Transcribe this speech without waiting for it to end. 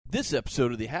This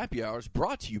episode of the Happy Hour is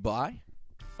brought to you by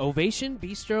Ovation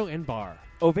Bistro and Bar.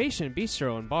 Ovation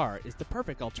Bistro and Bar is the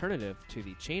perfect alternative to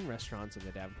the chain restaurants in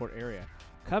the Davenport area.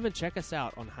 Come and check us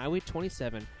out on Highway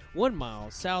 27, 1 mile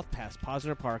south past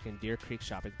Posner Park and Deer Creek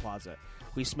Shopping Plaza.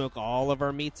 We smoke all of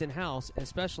our meats in-house and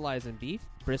specialize in beef,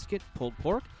 brisket, pulled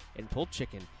pork, and pulled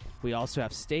chicken. We also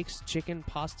have steaks, chicken,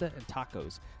 pasta, and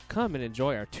tacos. Come and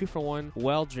enjoy our 2-for-1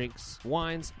 well drinks,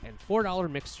 wines, and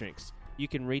 $4 mixed drinks. You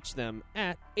can reach them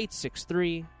at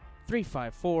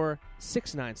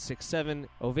 863-354-6967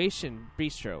 Ovation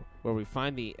Bistro, where we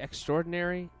find the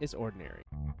extraordinary is ordinary.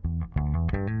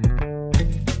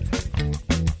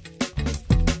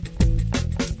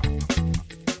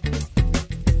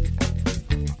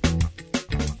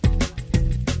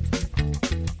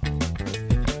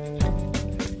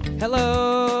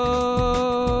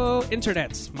 Hello,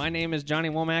 internets. My name is Johnny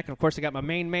Womack, and of course I got my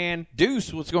main man,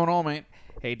 Deuce. What's going on, man?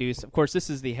 Hey, Deuce. Of course, this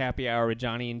is the Happy Hour with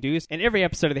Johnny and Deuce. And every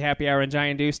episode of the Happy Hour with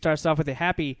Johnny and Deuce starts off with a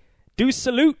happy Deuce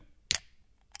salute.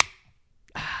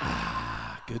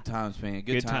 Good times, man.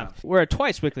 Good times. We're a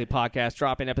twice-weekly podcast,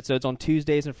 dropping episodes on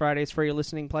Tuesdays and Fridays for your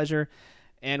listening pleasure.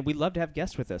 And we'd love to have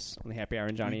guests with us on the Happy Hour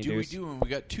and Johnny and Deuce. We do. And we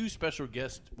got two special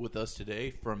guests with us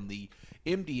today from the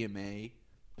MDMA,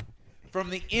 from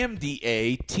the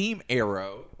MDA Team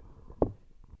Arrow.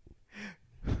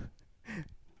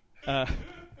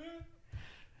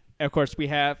 Of course, we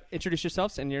have, introduce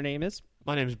yourselves, and your name is?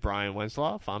 My name is Brian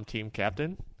Wensloff. I'm team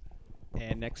captain.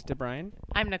 And next to Brian?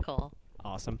 I'm Nicole.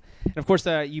 Awesome. And, of course,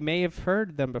 you may have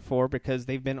heard them before because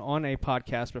they've been on a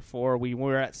podcast before. We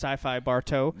were at Sci-Fi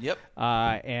Bartow. Yep.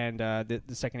 And the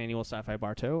second annual Sci-Fi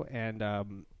Bartow.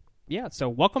 And, yeah, so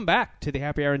welcome back to the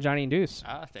Happy Hour and Johnny and Deuce.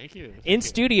 Thank you. In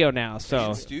studio now. So,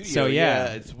 In studio, so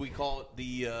yeah. We call it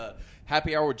the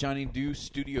Happy Hour with Johnny and Deuce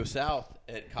Studio South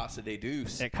at Casa de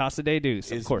Deuce. At Casa de Deuce,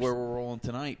 is of course. where we're rolling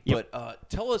tonight. Yep. But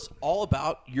tell us all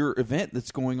about your event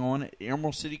that's going on at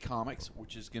Emerald City Comics,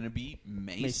 which is going to be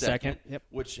May 2nd, Yep.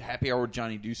 which Happy Hour with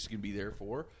Johnny Deuce is going to be there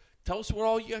for. Tell us what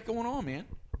all you got going on, man.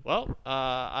 Well,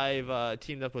 I've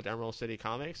teamed up with Emerald City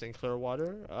Comics in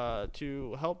Clearwater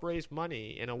to help raise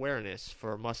money and awareness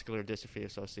for Muscular Dystrophy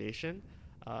Association.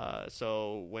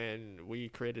 So when we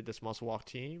created this Muscle Walk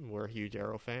team, we're huge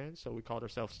Arrow fans, so we called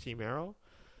ourselves Team Arrow.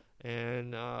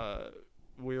 And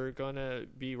we're going to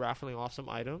be raffling off some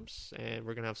items, and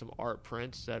we're going to have some art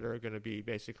prints that are going to be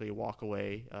basically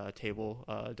walk-away table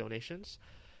donations.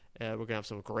 We're going to have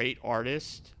some great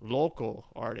artists, local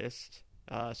artists.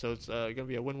 So it's going to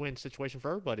be a win-win situation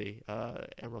for everybody.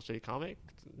 Emerald City Comic,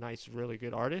 nice, really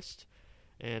good artist,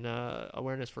 and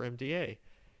awareness for MDA.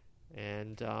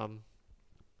 And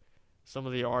some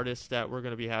of the artists that we're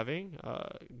going to be having,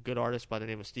 good artist by the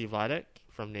name of Steve Lidek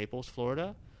from Naples,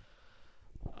 Florida.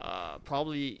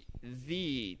 Probably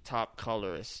the top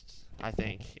colorist, I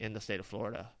think, in the state of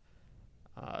Florida.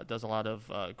 Does a lot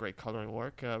of great coloring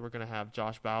work. We're going to have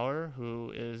Josh Bauer,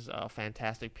 who is a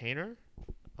fantastic painter.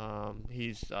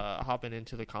 He's hopping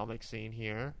into the comic scene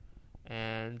here.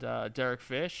 And Derek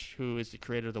Fish, who is the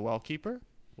creator of The Well Keeper,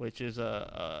 which is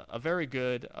a very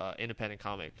good independent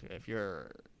comic. If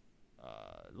your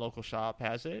local shop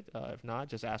has it, if not,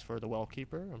 just ask for The Well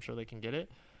Keeper. I'm sure they can get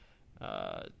it.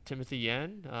 Timothy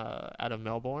Yen out of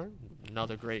Melbourne,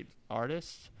 another great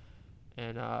artist.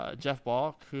 And Jeff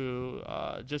Balk, who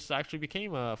just actually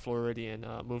became a Floridian,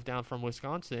 moved down from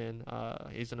Wisconsin.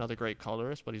 He's another great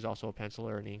colorist, but he's also a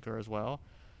penciler and inker as well.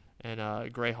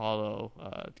 And Gray Hollow,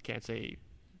 can't say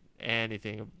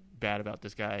anything bad about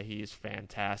this guy. He's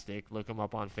fantastic. Look him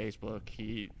up on Facebook.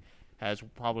 He has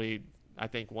probably, I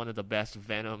think, one of the best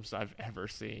Venoms I've ever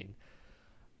seen.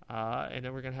 And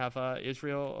then we're going to have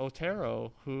Israel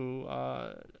Otero, who,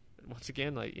 once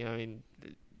again,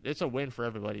 it's a win for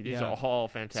everybody. These are all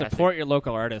fantastic. Support your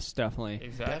local artists, definitely.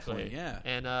 Exactly. Definitely, yeah.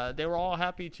 And they were all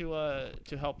happy to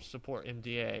help support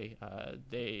MDA.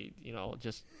 They,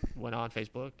 just went on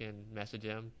Facebook and messaged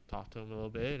him, talked to him a little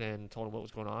bit, and told him what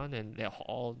was going on. And they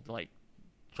all,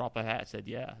 drop a hat, said,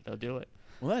 yeah, they'll do it.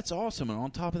 Well, that's awesome. And on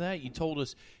top of that, you told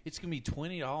us it's going to be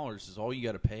 $20 is all you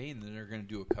got to pay, and then they're going to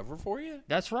do a cover for you?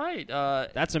 That's right.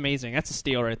 That's amazing. That's a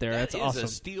steal right there. That's awesome.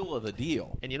 That's a steal of the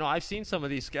deal. And, I've seen some of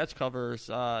these sketch covers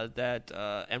that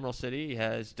Emerald City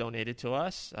has donated to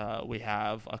us. We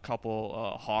have a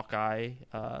couple Hawkeye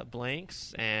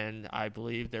blanks, and I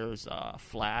believe there's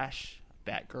Flash,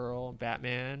 Batgirl,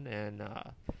 Batman, and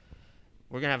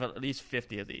we're going to have at least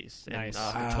 50 of these. Nice.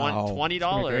 And, for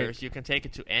 $20, you can take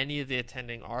it to any of the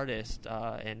attending artists,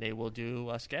 and they will do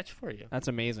a sketch for you. That's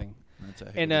amazing. That's a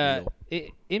heck And of a deal.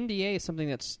 MDA is something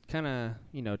that's kind of,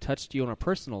 touched you on a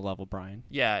personal level, Brian.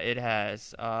 Yeah, it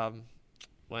has.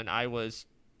 When I was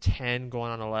 10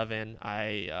 going on 11,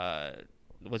 I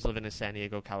was living in San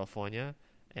Diego, California,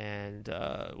 and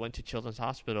went to Children's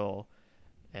Hospital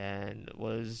and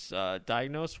was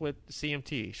diagnosed with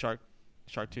CMT, Shark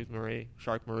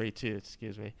Marie tooth,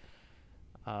 excuse me,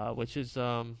 which is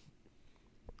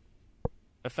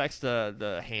affects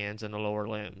the hands and the lower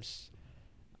limbs,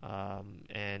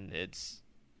 and it's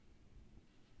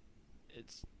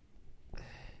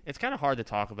kind of hard to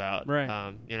talk about,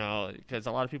 right? Because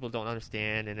a lot of people don't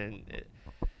understand, and then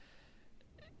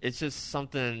it's just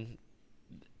something.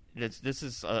 This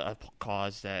is a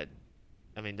cause that,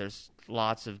 I mean, there's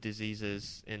lots of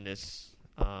diseases in this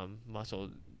muscle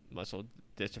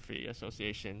dystrophy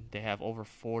association. They have over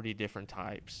 40 different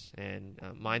types, and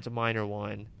mine's a minor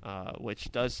one,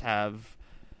 which does have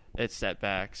its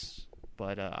setbacks.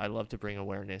 But I love to bring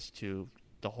awareness to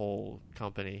the whole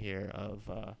company here of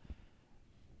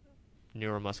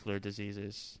neuromuscular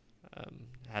diseases.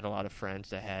 Had a lot of friends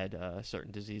that had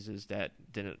certain diseases that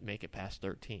didn't make it past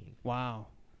 13. Wow.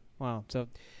 So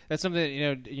that's something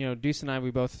that, Deuce and I, we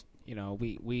both,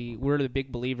 we're the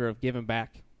big believer of giving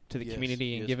back to the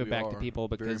community and giving back to people,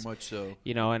 because very much so.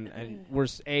 And we're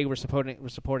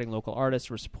supporting local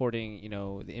artists. We're supporting the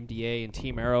MDA and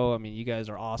Team Arrow. I mean, you guys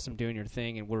are awesome doing your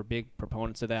thing, and we're big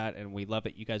proponents of that. And we love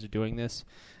that you guys are doing this.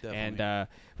 Definitely. And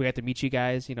we got to meet you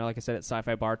guys. Like I said, at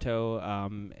Sci-Fi Bartow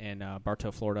in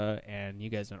Bartow, Florida, and you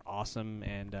guys are awesome.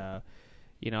 And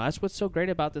that's what's so great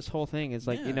about this whole thing is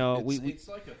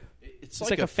it's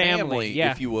like a family,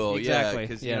 yeah, if you will. Exactly.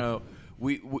 Because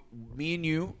me and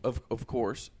you, of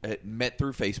course, met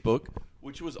through Facebook,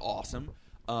 which was awesome.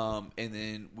 And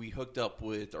then we hooked up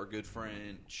with our good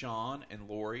friend Sean and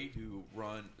Lori, who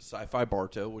run Sci-Fi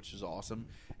Bartow, which is awesome.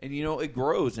 And it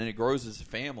grows, and it grows as a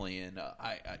family. And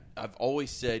I've always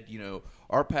said,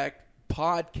 our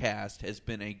podcast has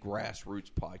been a grassroots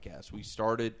podcast. We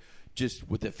started just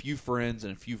with a few friends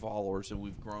and a few followers, and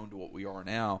we've grown to what we are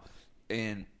now.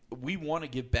 And we want to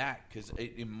give back because,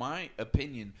 in my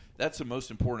opinion, that's the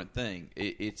most important thing.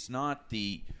 It's not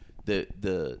the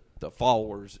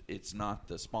followers. It's not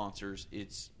the sponsors.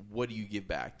 It's what do you give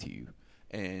back to you.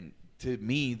 And to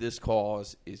me, this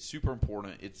cause is super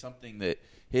important. It's something that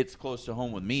hits close to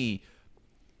home with me.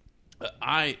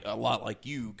 I, a lot like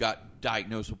you, got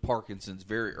diagnosed with Parkinson's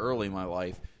very early in my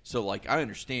life. So, I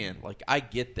understand. I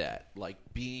get that.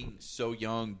 Being so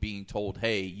young, being told,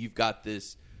 hey, you've got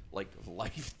this,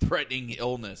 life-threatening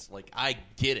illness. I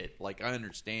get it. I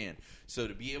understand. So,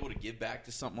 to be able to give back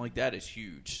to something like that is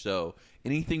huge. So,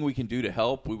 anything we can do to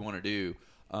help, we want to do.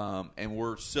 And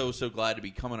we're so glad to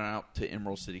be coming out to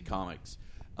Emerald City Comics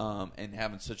and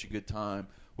having such a good time.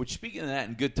 Which, speaking of that,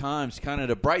 in good times, kind of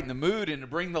to brighten the mood and to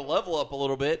bring the level up a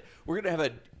little bit, we're going to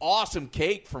have an awesome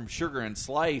cake from Sugar and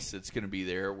Slice that's going to be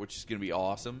there, which is going to be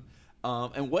awesome.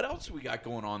 And what else we got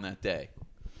going on that day?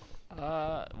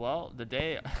 Well, the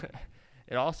day...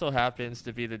 It also happens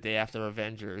to be the day after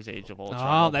Avengers: Age of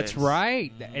Ultron. Oh, that's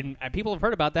right. Mm-hmm. And people have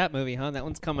heard about that movie, huh? That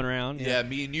one's coming around. Yeah,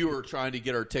 me and you are trying to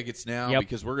get our tickets now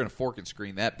because we're going to fork and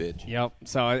screen that bitch. Yep.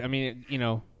 So, I mean,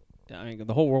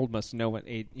 the whole world must know what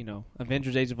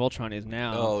Avengers: Age of Ultron is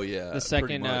now. Oh yeah, the second,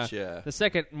 pretty much, yeah. The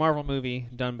second Marvel movie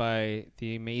done by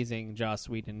the amazing Joss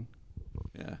Whedon.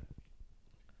 Yeah.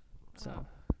 So,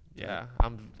 yeah,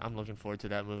 I'm looking forward to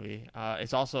that movie.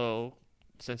 It's also,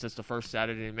 since it's the first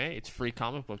Saturday in May, it's free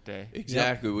comic book day.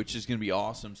 Exactly, which is going to be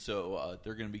awesome. So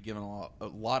they're going to be giving a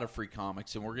lot of free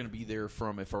comics, and we're going to be there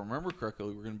from, if I remember correctly,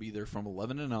 we're going to be there from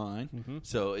 11 to 9. Mm-hmm.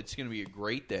 So it's going to be a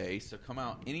great day. So come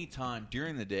out anytime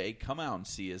during the day. Come out and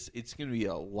see us. It's going to be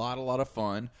a lot of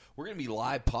fun. We're going to be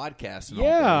live podcasting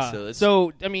all day.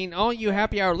 So, I mean, all you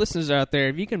happy hour listeners out there,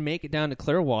 if you can make it down to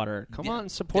Clearwater, come on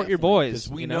and support your boys. Because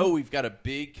we know we've got a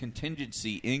big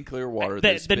contingency in Clearwater.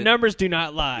 The numbers do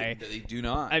not lie. They do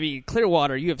not. I mean,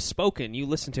 Clearwater, you have spoken. You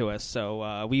listen to us,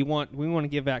 so we want to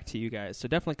give back to you guys. So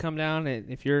definitely come down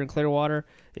if you're in Clearwater.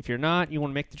 If you're not, you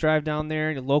want to make the drive down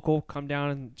there. You're local, come down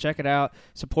and check it out.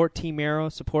 Support Team Arrow.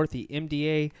 Support the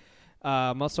MDA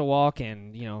Muscle Walk,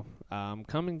 and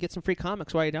come and get some free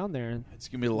comics while you're down there. It's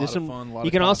gonna be a lot of fun.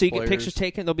 You can also get pictures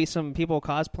taken. There'll be some people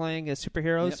cosplaying as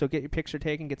superheroes, so get your picture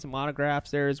taken. Get some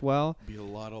autographs there as well. It'll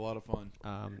be a lot of fun.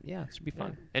 Yeah, it should be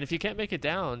fun. And if you can't make it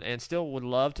down and still would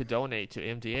love to donate to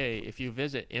MDA, if you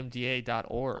visit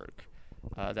mda.org,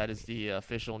 that is the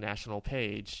official national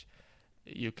page.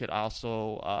 You could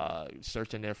also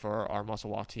search in there for our Muscle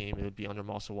Walk team. It would be under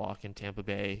Muscle Walk in Tampa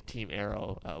Bay, Team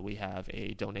Arrow. We have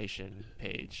a donation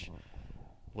page,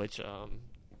 which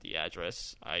The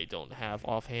address I don't have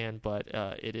offhand, but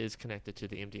it is connected to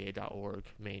the MDA.org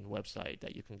main website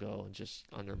that you can go and just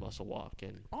under Muscle Walk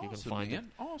and you can find it.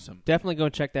 Awesome. Definitely go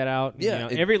check that out. Yeah,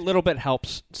 every little bit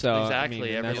helps. So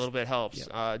exactly, every that's- little bit helps.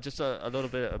 Yeah. Just a little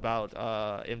bit about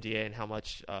MDA and how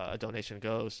much a donation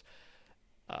goes.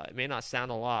 It may not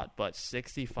sound a lot, but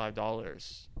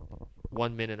 $65,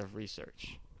 1 minute of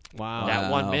research. Wow. That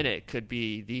 1 minute could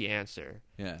be the answer.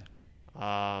 Yeah.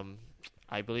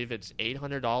 I believe it's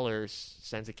 $800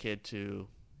 sends a kid to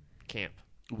camp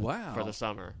Wow. for the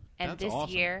summer. And That's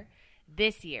awesome.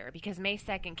 this year, because May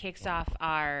 2nd kicks off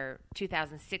our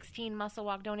 2016 Muscle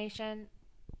Walk donation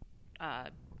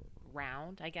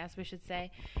round, I guess we should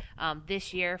say.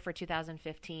 This year, for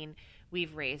 2015,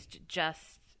 we've raised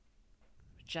just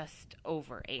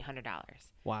over $800.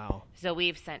 Wow. So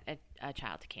we've sent a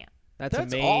child to camp. That's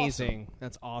amazing.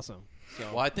 That's awesome. So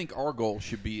Well, I think our goal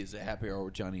should be as a happy hour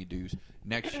with Johnny Dudes.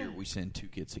 Next year, we send 2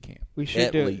 kids to camp. we should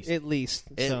at do least. it at least.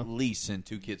 So. At least send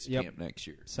 2 kids to Yep. camp next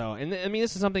year. So, and I mean,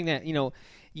 this is something that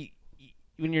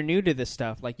when you're new to this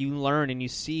stuff, like you learn and you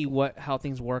see how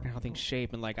things work and how things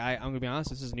shape. And like I'm gonna be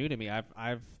honest, this is new to me.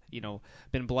 I've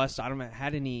been blessed. I haven't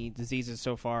had any diseases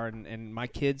so far, and my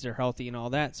kids are healthy and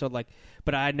all that. So like,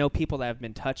 but I know people that have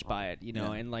been touched by it,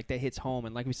 Yeah. and like that hits home.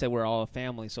 And like we said, we're all a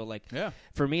family. So like, Yeah.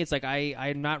 for me, it's like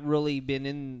I've not really been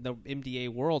in the MDA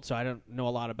world, so I don't know a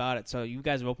lot about it. So you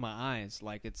guys have opened my eyes.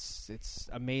 Like it's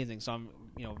amazing. So I'm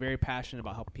very passionate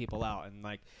about helping people out. And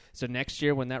like, so next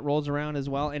year when that rolls around as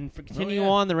well, and continue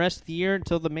on the rest of the year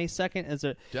until the May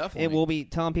 2nd, Definitely. it will be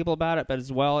telling people about it, but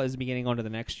as well as beginning on to the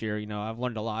next year, I've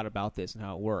learned a lot about this and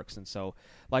how it works. And so,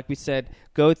 like we said,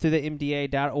 go through the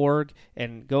MDA.org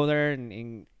and go there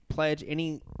and pledge.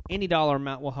 Any dollar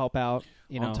amount will help out.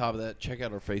 On top of that, check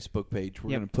out our Facebook page.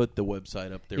 We're Yep. going to put the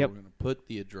website up there. Yep. We're going to put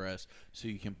the address so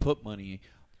you can put money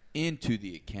into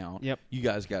the account. Yep. You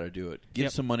guys got to do it. Get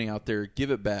Yep. some money out there.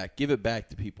 Give it back. Give it back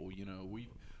to people.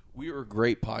 We are a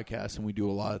great podcast and we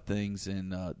do a lot of things.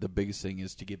 And the biggest thing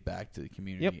is to give back to the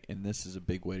community. Yep. And this is a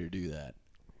big way to do that.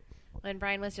 When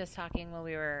Brian was just talking when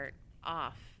we were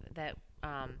off that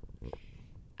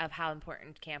of how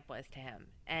important camp was to him,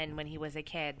 and when he was a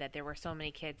kid, that there were so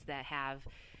many kids that have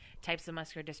types of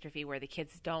muscular dystrophy where the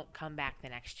kids don't come back the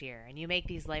next year, and you make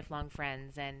these lifelong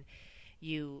friends, and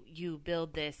you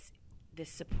build this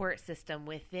support system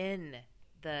within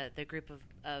the group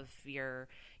of your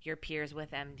peers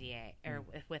with MDA or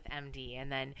with MD,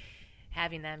 and then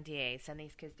having the MDA send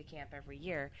these kids to camp every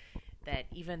year. That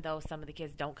even though some of the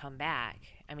kids don't come back,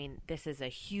 I mean, this is a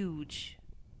huge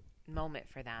moment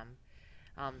for them.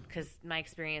 Because my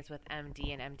experience with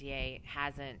MD and MDA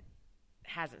hasn't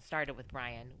started with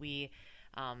Brian. We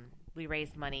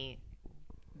raised money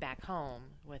back home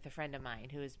with a friend of mine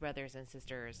whose brothers and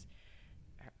sisters,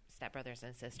 stepbrothers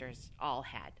and sisters, all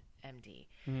had MD.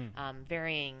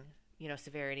 Varying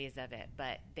severities of it,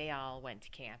 but they all went to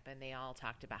camp and they all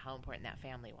talked about how important that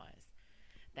family was.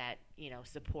 That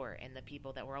support and the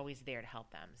people that were always there to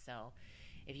help them. So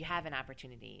if you have an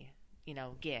opportunity,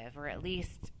 give, or at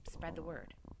least spread the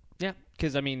word. Yeah,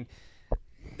 because I mean,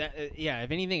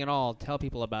 if anything at all, tell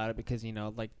people about it because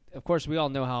of course we all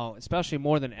know how, especially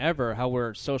more than ever, how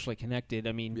we're socially connected.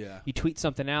 I mean, you tweet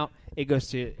something out, it goes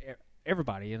to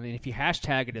everybody, and if you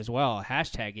hashtag it as well,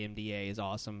 hashtag MDA is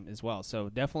awesome as well. So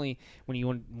definitely when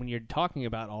you're talking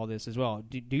about all this as well,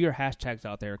 do your hashtags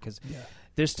out there because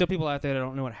there's still people out there that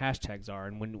don't know what hashtags are.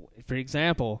 And when, for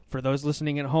example, for those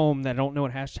listening at home that don't know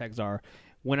what hashtags are,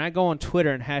 when I go on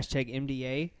Twitter and hashtag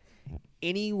MDA,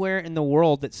 anywhere in the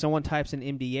world that someone types in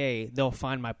MDA, they'll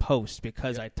find my post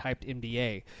because I typed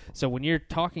MDA. So when you're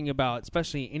talking about,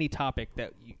 especially any topic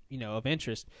that of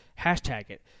interest, hashtag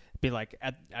it. Be like,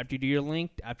 after you do your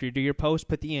link, after you do your post,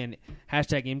 put the in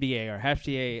hashtag MDA or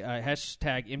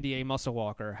hashtag MDA Muscle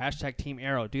Walk or hashtag Team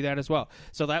Arrow. Do that as well.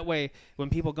 So that way,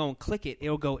 when people go and click it,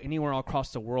 it'll go anywhere all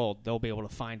across the world. They'll be able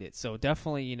to find it. So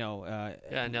definitely,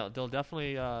 they'll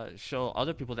definitely show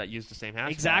other people that use the same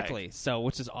hashtag. Exactly. So,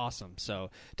 which is awesome.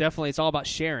 So definitely, it's all about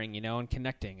sharing, and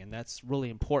connecting, and that's really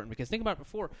important because think about it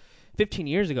before. 15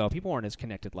 years ago, people weren't as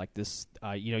connected like this.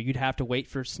 You'd have to wait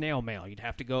for snail mail. You'd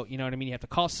have to go, you have to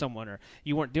call someone, or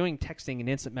you weren't doing texting and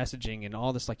instant messaging and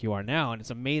all this like you are now. And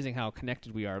it's amazing how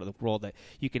connected we are to the world that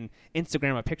you can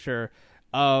Instagram a picture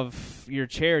of your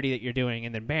charity that you're doing,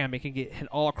 and then bam, it can get hit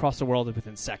all across the world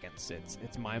within seconds.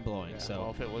 It's mind blowing.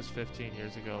 Well, if it was 15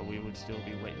 years ago, we would still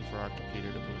be waiting for our computer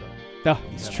to boot up.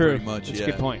 Oh, it's true. Pretty much, That's a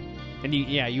good point. And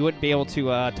you wouldn't be able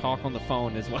to talk on the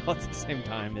phone as well at the same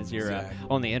time as you're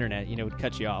on the internet. It would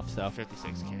cut you off. So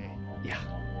 56K. Yeah,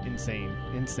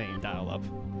 insane dial-up.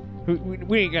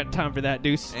 We ain't got time for that,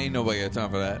 Deuce. Ain't nobody got time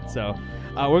for that. So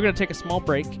we're going to take a small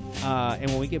break, and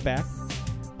when we get back,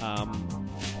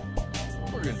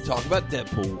 We're going to talk about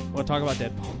Deadpool. we'll talk about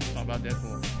Deadpool. Talk about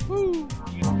Deadpool. Woo!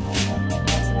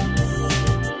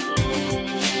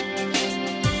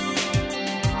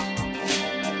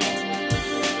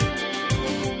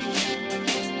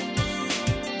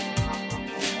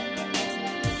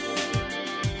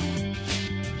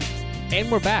 And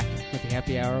we're back with the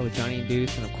Happy Hour with Johnny and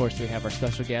Deuce, and of course we have our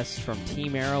special guests from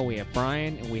Team Arrow. We have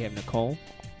Brian and we have Nicole.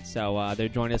 So they're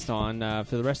joining us on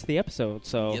for the rest of the episode.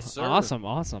 So Yes, sir.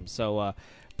 awesome. So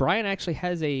Brian actually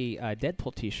has a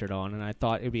Deadpool T-shirt on, and I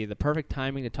thought it would be the perfect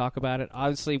timing to talk about it.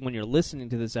 Obviously, when you're listening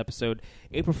to this episode,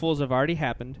 April Fools have already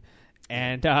happened,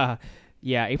 and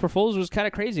yeah, April Fools was kind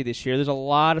of crazy this year. There's a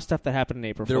lot of stuff that happened in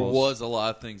April There Fools. was a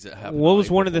lot of things that happened. What on was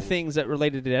April one of the Fools. things that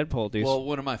related to Deadpool, Deuce? Well,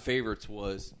 one of my favorites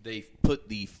was they put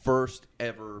the first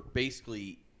ever,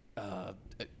 basically,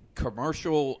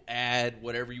 commercial ad,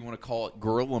 whatever you want to call it,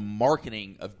 guerrilla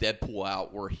marketing of Deadpool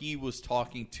out, where he was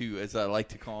talking to, as I like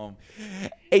to call him,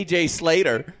 AJ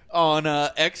Slater on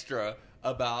Extra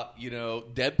about,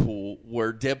 Deadpool,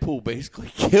 where Deadpool basically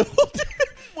killed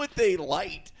with a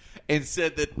light and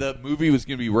said that the movie was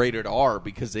going to be rated R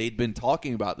because they'd been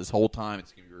talking about this whole time.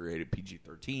 It's going to be rated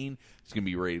PG-13. It's going to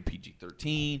be rated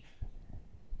PG-13.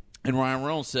 And Ryan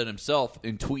Reynolds said himself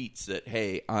in tweets that,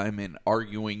 hey, I'm in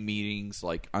arguing meetings,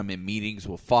 like I'm in meetings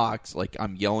with Fox, like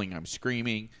I'm yelling, I'm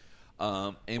screaming.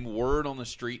 And word on the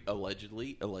street,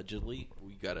 allegedly,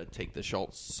 we got to take the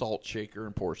salt shaker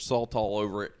and pour salt all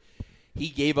over it. He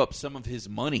gave up some of his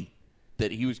money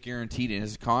that he was guaranteed in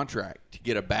his contract to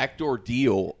get a backdoor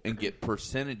deal and get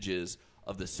percentages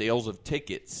of the sales of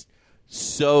tickets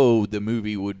so the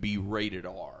movie would be rated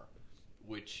R,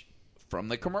 which from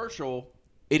the commercial,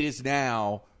 it is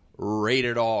now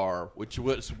rated R, which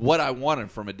was what I wanted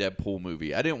from a Deadpool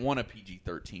movie. I didn't want a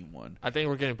PG-13 one. I think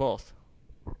we're getting both.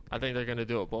 I think they're going to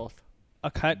do it both.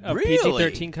 a Really?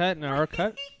 PG-13 cut and an R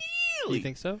cut? Really? You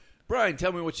think so? Brian,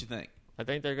 tell me what you think. I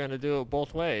think they're going to do it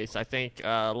both ways. I think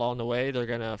along the way they're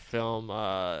going to film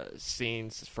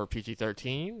scenes for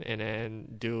PG-13 and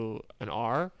then do an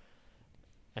R.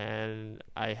 And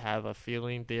I have a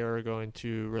feeling they are going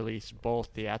to release both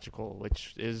theatrical,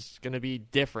 which is going to be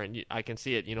different. I can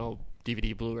see it,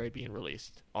 DVD, Blu-ray being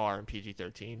released, R and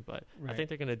PG-13. But Right. I think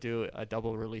they're going to do a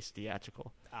double release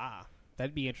theatrical.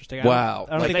 That'd be interesting. Wow.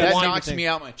 I don't Like, think that they want knocks anything. me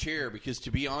out my chair because,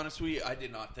 to be honest with you, I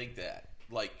did not think that.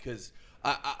 Like, because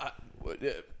I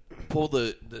pull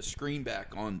the screen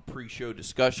back on pre-show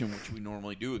discussion, which we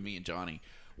normally do with me and Johnny.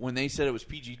 When they said it was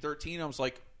PG-13, I was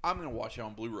like, I'm going to watch it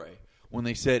on Blu-ray. When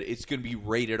they said it's going to be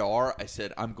rated R, I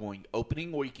said, I'm going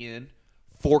opening weekend,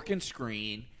 fork and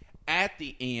screen, at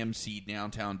the AMC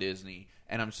Downtown Disney,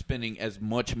 and I'm spending as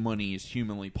much money as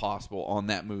humanly possible on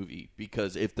that movie.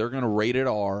 Because if they're going to rate it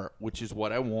R, which is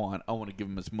what I want to give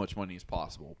them as much money as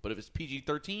possible. But if it's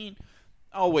PG-13,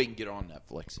 I'll wait and get it on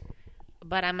Netflix.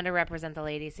 But I'm going to represent the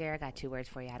ladies here. I got 2 words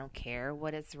for you. I don't care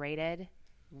what it's rated.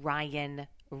 Ryan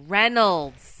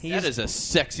Reynolds. That is a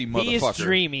sexy motherfucker. He is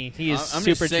dreamy. He is I'm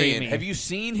super just saying, dreamy. have you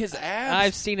seen his abs?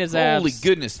 I've seen his abs. Holy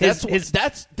goodness. His- That's his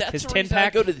the reason I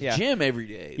 10-pack? go to the Yeah. gym every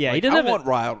day. Yeah, Like, he doesn't I have want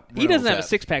Ryan He doesn't have a abs.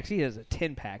 6-pack. He has a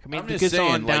 10-pack. I mean, I'm it just goes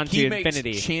saying, on down he to makes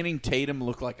infinity. Channing Tatum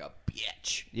look like a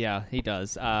bitch. Yeah, he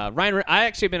does. I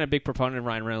actually been a big proponent of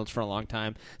Ryan Reynolds for a long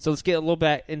time. So let's get a little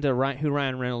bit into who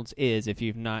Ryan Reynolds is, if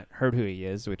you've not heard who he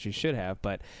is, which you should have.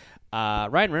 But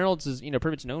Ryan Reynolds is, pretty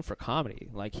much known for comedy.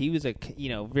 Like, he was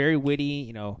very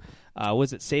witty.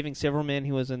 Was it Saving Silverman?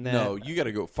 He was in that. No, you got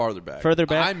to go farther back. Further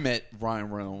back? I met Ryan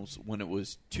Reynolds when it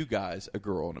was 2 guys, a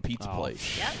girl, and a pizza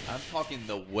place. Yep. I'm talking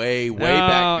the way No,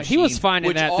 back he was machine, fine in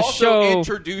which that. The also show-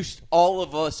 introduced all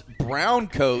of us brown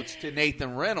coats to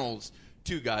Nathan Reynolds.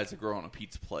 2 guys, a girl, and a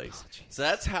pizza place. So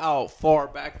that's how far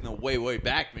back in the way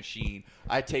back machine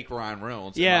I take Ryan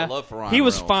Reynolds. Yeah, and my love for Ryan he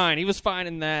was Reynolds. fine. He was fine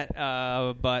in that.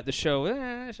 But the show,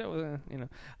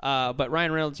 but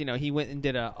Ryan Reynolds, he went and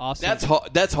did a awesome.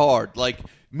 That's hard. Like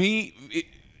me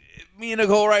and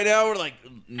Nicole right now, we're like,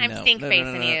 I'm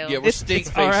stink-facing you. Yeah, we're It's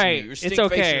stink-facing all right. you. You're It's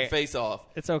stink-facing okay. your face off.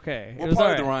 It's okay. We're It was part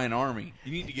all of the right. Ryan Army.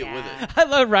 You need to get with Yeah. it. I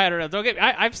love Ryan Reynolds. Okay,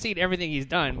 I've seen everything he's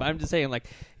done, but I'm just saying, like,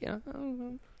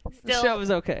 the show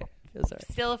was okay. It was all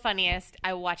right. Still the funniest.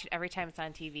 I watch it every time it's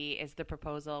on TV. Is The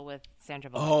Proposal with Sandra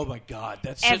Bullock. Oh my God,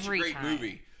 that's such Every a great time.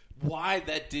 movie. Why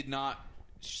that did not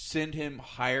send him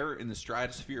higher in the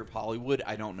stratosphere of Hollywood,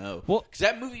 I don't know. Well- because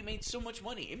that movie made so much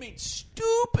money. It made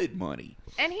stupid money.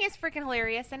 And he is freaking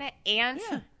hilarious in it. And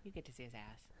Yeah. you get to see his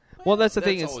ass. Well, that's the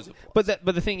thing That's is, always a plus.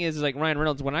 but the thing is like Ryan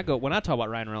Reynolds. When I talk about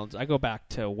Ryan Reynolds, I go back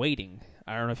to Waiting.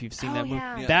 I don't know if you've seen that movie.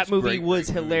 Yeah. Yeah, That it's movie great, was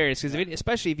great movie. hilarious because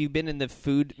especially if you've been in the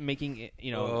food making,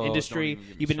 Oh, industry, don't even get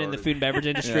me you've been in the started. food and beverage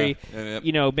industry,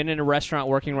 Yeah. Been in a restaurant,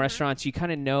 working restaurants, you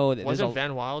kind of know that Wasn't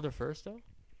Van Wilder first though?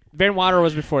 Van Wilder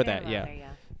was before that. Van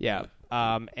Wilder, Yeah.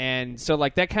 And so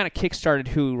like that kind of kickstarted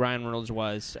who Ryan Reynolds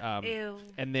was. Ew.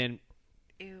 And then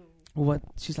Ew. what?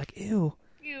 She's like, ew.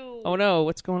 Ew. Oh no,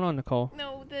 what's going on, Nicole?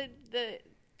 No, the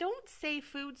don't say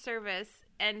food service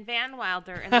and Van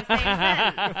Wilder in the same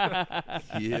sentence.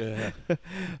 Yeah.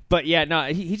 But yeah, no,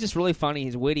 he's just really funny.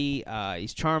 He's witty.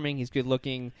 He's charming. He's good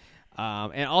looking.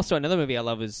 And also another movie I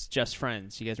love is Just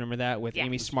Friends. You guys remember that with Yeah.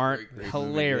 Amy It's a Smart? great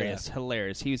Hilarious.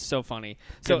 He was so funny.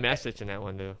 Good So message in that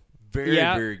one too. Very,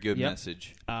 Yeah. very good Yep.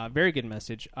 message. very good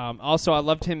message. Also, I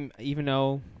loved him, even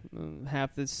though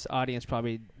half this audience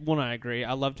probably will not agree.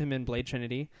 I loved him in Blade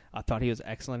Trinity. I thought he was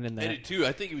excellent in I that. did too.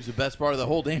 I think he was the best part of the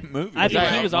whole damn movie. I think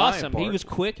Yeah. he was My awesome. He part. was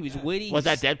quick. He was witty. Was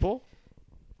that Deadpool?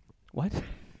 What?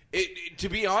 To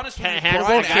be honest with you, Hannibal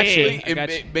Brian, King. actually, I got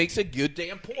it makes a good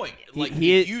damn point. Like,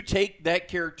 he- if you take that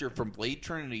character from Blade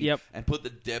Trinity Yep. and put the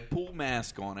Deadpool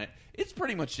mask on it, it's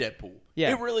pretty much Deadpool.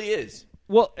 Yeah. It really is.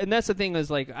 Well, and that's the thing is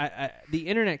like the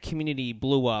internet community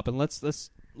blew up, and let's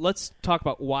talk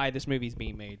about why this movie is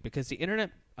being made because the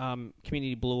internet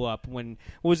community blew up when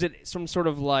was it some sort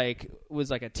of like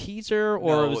a teaser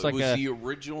or No, it was like the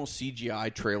original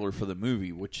CGI trailer for the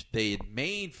movie, which they had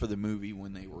made for the movie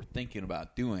when they were thinking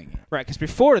about doing it. right because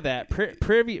before that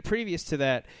previous to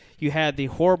that you had the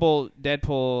horrible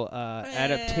Deadpool I wouldn't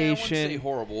adaptation. say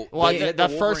horrible. Well, They had the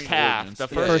Wolverine first half. Origins. The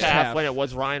Yeah. first half half. when it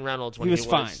was Ryan Reynolds when He was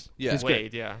fine. Yeah. He was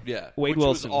Wade, good. yeah. Yeah, Wade which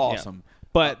Wilson, was awesome.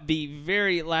 But the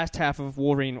very last half of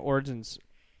Wolverine Origins,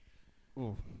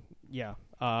 the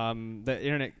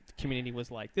internet community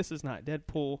was like, "This is not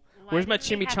Deadpool. Where's my Why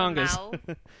didn't he have a chimichangas?"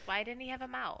 mouth? Why didn't he have a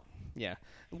mouth? Yeah,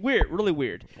 weird, really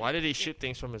weird. Why did he shoot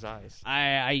things from his eyes?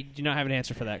 I do not have an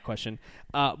answer for that question.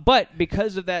 But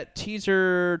because of that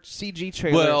teaser CG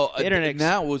trailer, Well, the internet and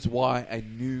that was why I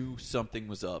knew something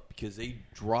was up because they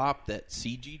dropped that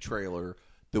CG trailer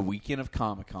the weekend of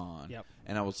Comic-Con, Yep.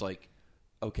 and I was like,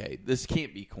 okay, this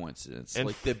can't be coincidence. And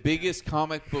Like the biggest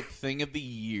comic book thing of the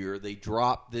year, they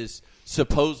dropped this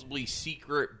supposedly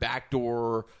secret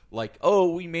backdoor, like,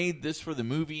 oh, we made this for the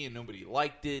movie and nobody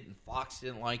liked it, and Fox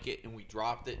didn't like it, and we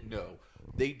dropped it. No,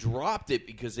 they dropped it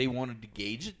because they wanted to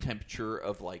gauge the temperature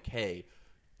of like, hey,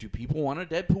 do people want a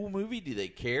Deadpool movie? Do they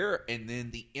care? And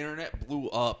then the internet blew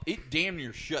up. It damn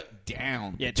near shut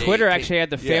down. Yeah, the day Twitter it actually came- had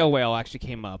the fail whale actually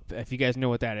came up. If you guys know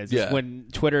what that is, Yeah. it's when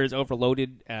Twitter is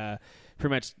overloaded.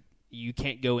 Pretty much, you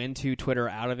can't go into Twitter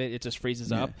out of it; it just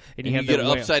freezes up, And you you have get the an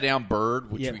whale. upside down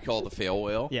bird, which Yeah. we call the fail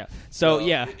whale. Yeah. So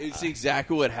yeah, it's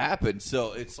exactly what happened.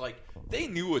 So it's like they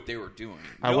knew what they were doing.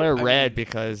 I wear red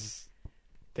because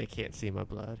they can't see my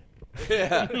blood.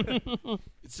 Yeah.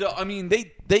 So I mean,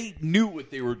 they knew what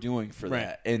they were doing for Right.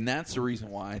 that, and that's the reason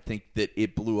why I think that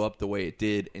it blew up the way it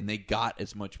did, and they got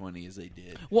as much money as they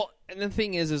did. Well, and the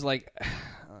thing is like,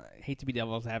 I hate to be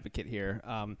devil's advocate here.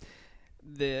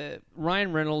 The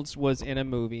Ryan Reynolds was in a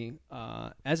movie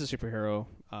as a superhero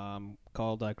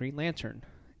called Green Lantern,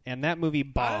 and that movie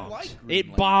bombed. like Green It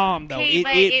Lantern. bombed though. Okay,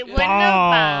 but It it wouldn't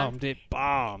have bombed. It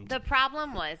bombed. The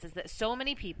problem is that so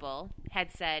many people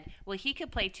had said, well, he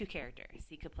could play two characters.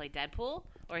 He could play Deadpool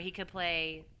or he could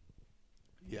play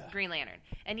Yeah. Green Lantern.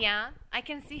 And yeah, I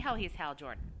can see how he's Hal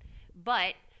Jordan.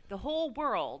 But the whole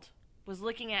world was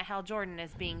looking at Hal Jordan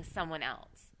as being someone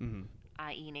else,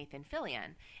 i.e. Nathan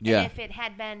Fillion. Yeah. And if it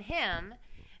had been him,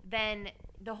 then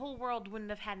the whole world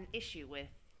wouldn't have had an issue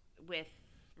with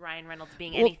Ryan Reynolds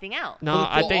being anything else. No, Well,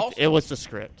 I think also- it was the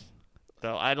script.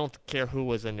 Though I don't care who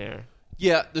was in there.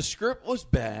 Yeah, the script was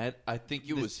bad. I think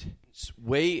it was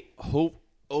way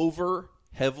over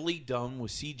heavily done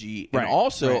with CG. And Right,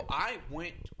 also, right. I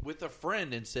went with a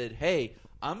friend and said, hey,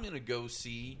 I'm going to go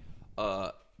see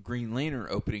Green Lantern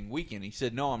opening weekend. He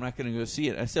said, no, I'm not going to go see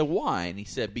it. I said, why? And he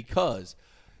said, because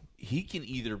he can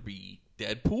either be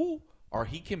Deadpool or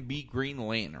he can be Green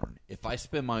Lantern. If I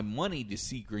spend my money to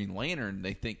see Green Lantern,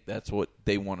 they think that's what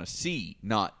they want to see,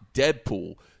 not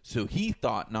Deadpool. So he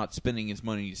thought not spending his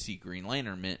money to see Green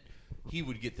Lantern meant he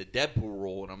would get the Deadpool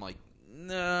role. And I'm like,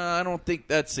 nah, I don't think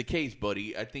that's the case,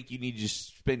 buddy. I think you need to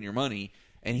just spend your money.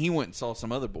 And he went and saw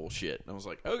some other bullshit. And I was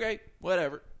like, okay,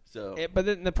 whatever. So But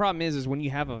then the problem is when you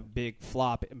have a big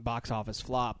flop, box office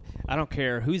flop, I don't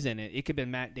care who's in it. It could have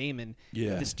been Matt Damon.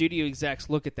 Yeah. The studio execs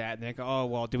look at that and they go, oh,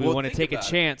 well, do we Well, want to think take a about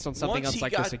it. chance on something Once else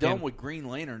like he this got again? done with Green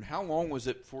Lantern, how long was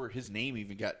it before his name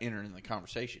even got entered in the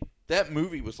conversation? That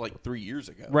movie was like 3 years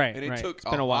ago, Right, And it right. took It's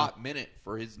been a while. hot minute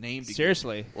for his name to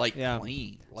Seriously. get, like Yeah.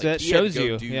 clean. Like, So that he had to shows go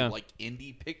you, do yeah. like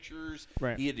indie pictures.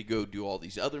 Right. He had to go do all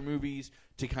these other movies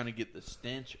to kind of get the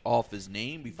stench off his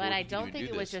name before. But he I could don't even think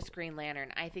do it was this. just Green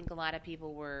Lantern. I think a lot of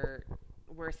people were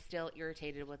still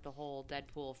irritated with the whole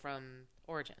Deadpool from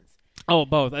Origins. Oh,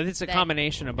 both. It's a That-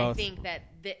 combination of both. I think that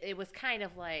it was kind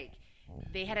of like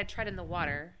they had to tread in the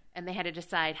water and they had to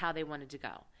decide how they wanted to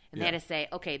go. And they Yeah. had to say,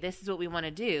 okay, this is what we want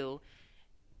to do,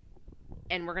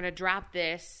 and we're going to drop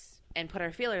this and put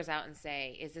our feelers out and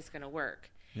say, is this going to work?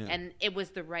 Yeah. And it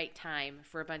was the right time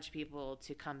for a bunch of people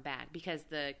to come back because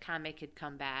the comic had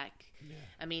come back. Yeah.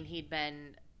 I mean, he'd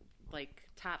been like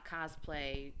top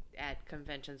cosplay at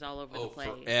conventions all over the place.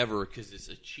 Forever, because it's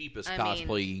the cheapest I cosplay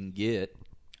mean- you can get.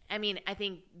 I mean, I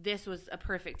think this was a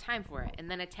perfect time for it. And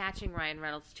then attaching Ryan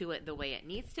Reynolds to it the way it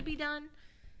needs to be done,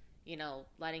 you know,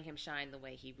 letting him shine the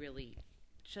way he really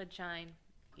should shine,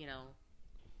 you know,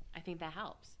 I think that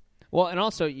helps. Well, and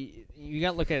also, you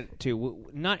got to look at it, too.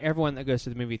 Not everyone that goes to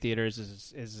the movie theaters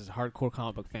is as hardcore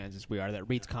comic book fans as we are, that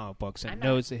reads comic books and I'm not.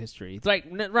 knows the history. It's like,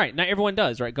 right, not everyone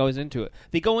does, right, goes into it.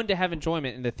 They go in to have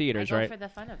enjoyment in the I theaters, go right? for the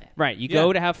fun of it. Right, you Yeah.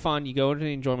 go to have fun, you go to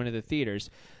the enjoyment of the theaters.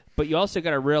 But you also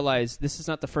got to realize this is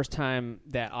not the first time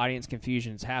that audience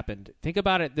confusion has happened. Think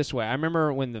about it this way. I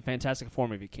remember when the Fantastic Four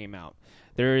movie came out.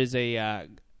 There is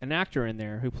an actor in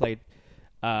there who played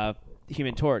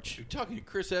Human Torch. You're talking to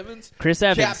Chris Evans? Chris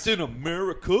Evans. Captain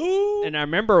America? And I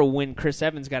remember when Chris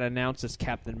Evans got announced as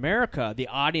Captain America, the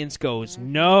audience goes,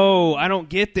 "No, I don't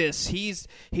get this. He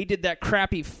did that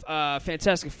crappy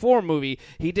Fantastic Four movie.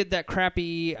 He did that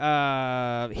crappy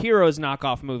Heroes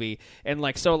knockoff movie." And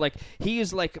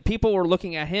he's like, people were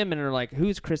looking at him and are like,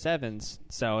 "Who's Chris Evans?"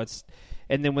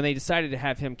 And then when they decided to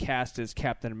have him cast as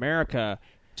Captain America,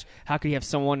 how could you have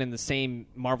someone in the same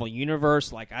Marvel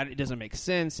universe? It doesn't make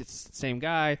sense. It's the same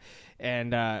guy,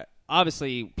 and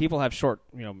obviously people have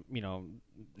short-term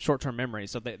memory,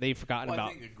 so they've forgotten Well, about.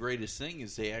 I think the greatest thing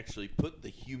is they actually put the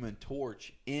Human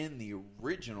Torch in the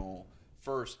original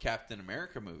first Captain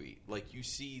America movie. Like, you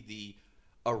see the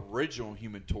original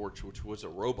Human Torch, which was a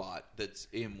robot that's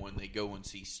in when they go and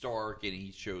see Stark, and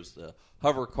he shows the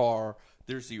hover car.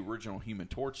 There's the original Human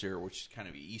Torch there, which is kind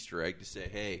of an Easter egg to say,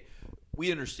 hey,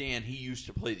 we understand he used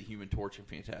to play the Human Torch in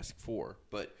Fantastic Four,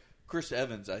 but Chris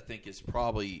Evans, I think, is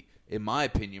probably, in my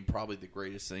opinion, probably the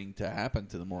greatest thing to happen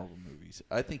to the Marvel movies.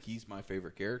 I think he's my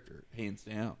favorite character, hands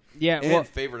down. Yeah, and well-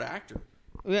 favorite actor.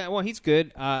 Yeah, well, he's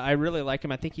good. I really like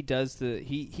him. I think he does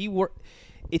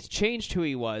it's changed who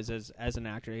he was as an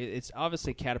actor. It's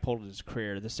obviously catapulted his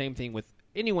career. The same thing with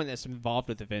anyone that's involved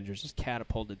with Avengers, just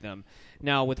catapulted them.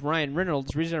 Now, with Ryan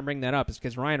Reynolds, the reason I bring that up is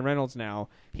because Ryan Reynolds now,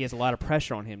 he has a lot of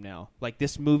pressure on him now. Like,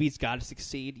 this movie's got to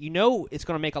succeed. You know it's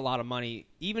going to make a lot of money.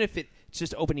 Even if it's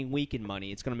just opening weekend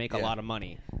money, it's going to make a lot of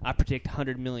money. I predict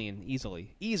 $100 million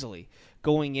easily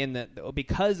going in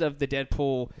because of the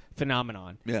Deadpool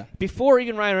phenomenon. Yeah. Before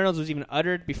even Ryan Reynolds was even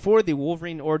uttered, before the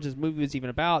Wolverine Origins movie was even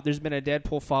about, there's been a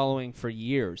Deadpool following for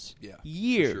years. Yeah,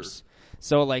 Years. sure.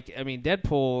 So,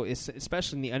 Deadpool is,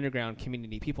 especially in the underground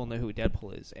community, people know who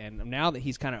Deadpool is. And now that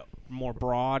he's kind of more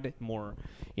broad, more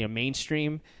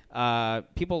mainstream,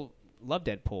 people love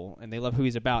Deadpool, and they love who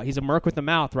he's about. He's a merc with a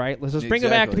mouth, right? Let's just bring it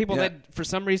back to people that, for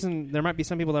some reason, there might be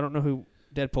some people that don't know who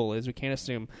Deadpool is. We can't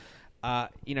assume.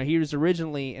 He was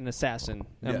originally an assassin,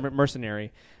 a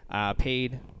mercenary,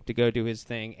 paid to go do his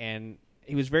thing, and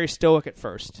he was very stoic at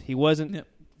first. He wasn't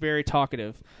very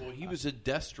talkative. Well, he was a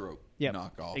Deathstroke Yep,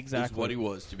 knockoff. exactly. Is what he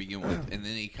was to begin with, and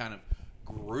then he kind of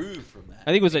grew from that.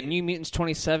 I think it was New Mutants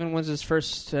 27 was his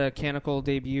first canonical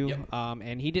debut, Yep.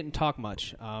 And he didn't talk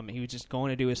much. He was just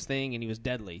going to do his thing, and he was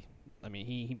deadly. I mean,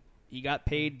 he got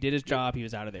paid, did his job, he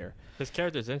was out of there. His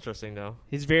character's interesting, though.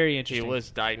 He's very He interesting. was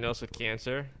diagnosed with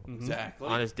cancer Exactly.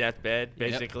 on his deathbed,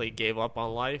 basically gave up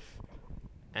on life,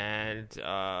 and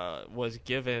was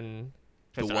given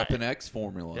the Weapon X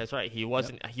formula. That's right. He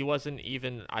wasn't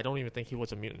even. I don't even think he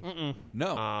was a mutant.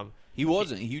 No, he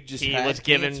wasn't. He just he had was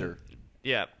given. cancer.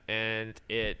 Yeah, and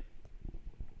it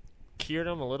cured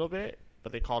him a little bit,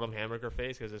 but they called him Hamburger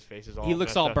Face because his face is all. He looks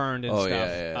messed all up. burned and Oh, stuff.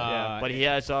 yeah. Yeah, but he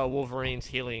has Wolverine's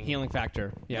healing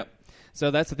factor. Yep.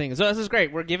 So that's the thing. So this is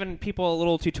great. We're giving people a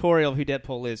little tutorial of who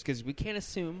Deadpool is because we can't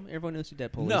assume everyone knows who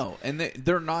Deadpool is. No, and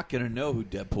they're not going to know who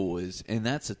Deadpool is, and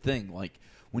that's the thing. Like,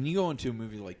 when you go into a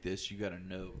movie like this, you got to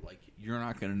know. Like, you're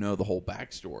not going to know the whole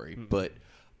backstory, but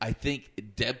I think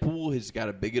Deadpool has got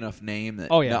a big enough name that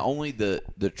not only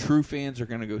the true fans are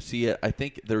going to go see it. I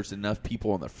think there's enough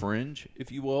people on the fringe,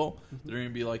 if you will, that are going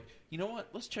to be like, you know what?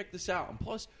 Let's check this out. And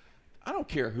plus, I don't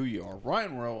care who you are.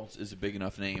 Ryan Reynolds is a big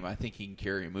enough name. I think he can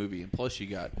carry a movie. And plus, you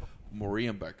got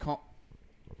Maria Baccarin.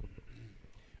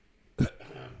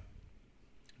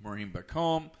 Maureen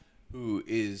Bacall, who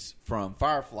is from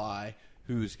Firefly,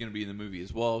 who's going to be in the movie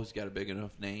as well, who's got a big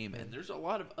enough name. And there's a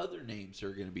lot of other names that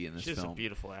are going to be in this She's film. a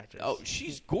beautiful actress. Oh,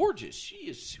 she's gorgeous. She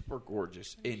is super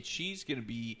gorgeous. And she's going to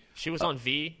be... She was on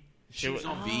V. She was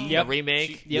on V. The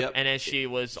remake. Yep. And then she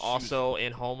was also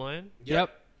in Homeland.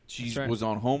 Yep. She That's right. was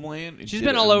on Homeland. And She's did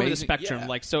been all over the amazing- spectrum. yeah.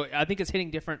 Like, so I think it's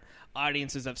hitting different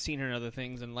audiences. I've seen her in other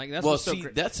things, and like that's Well, what's so see,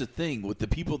 great. that's the thing with the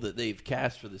people that they've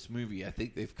cast for this movie. I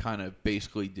think they've kind of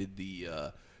basically did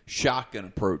the shotgun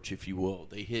approach, if you will.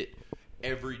 They hit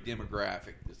every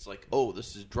demographic. It's like, oh,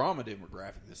 this is drama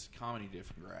demographic. This is comedy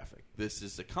demographic. This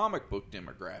is the comic book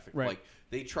demographic. Right. Like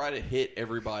they try to hit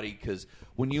everybody because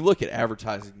when you look at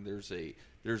advertising, there's a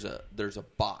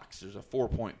box. There's a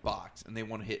 4-point box, and they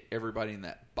want to hit everybody in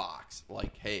that box.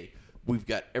 Like, hey, we've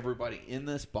got everybody in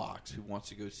this box who wants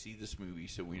to go see this movie,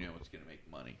 so we know it's going to make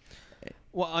money.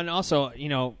 Well, and also,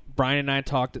 Brian and I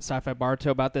talked at Sci-Fi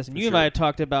Bartow about this, and you and sure. I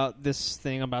talked about this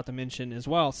thing I'm about to mention as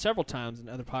well several times in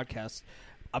other podcasts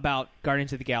about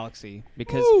Guardians of the Galaxy,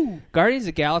 because Guardians of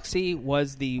the Galaxy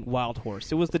was the wild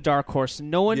horse. It was the dark horse.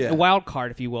 No one, Yeah. a wild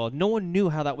card, if you will. No one knew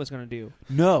how that was going to do.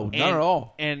 No, not at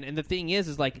all. And the thing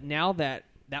is like now that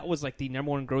was like the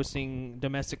number one grossing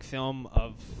domestic film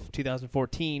of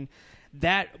 2014,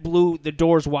 that blew the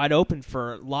doors wide open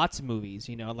for lots of movies.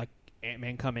 Like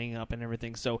Ant-Man coming up and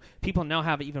everything. So people now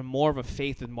have even more of a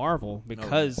faith in Marvel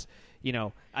because,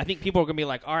 I think people are going to be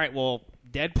like, all right, well,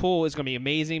 Deadpool is going to be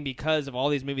amazing because of all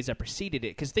these movies that preceded it.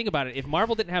 Because think about it. If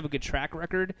Marvel didn't have a good track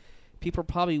record,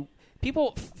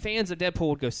 fans of Deadpool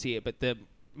would go see it, but the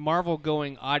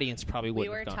Marvel-going audience probably wouldn't We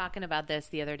were have done. talking about this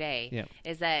the other day. Yeah.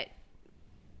 Is that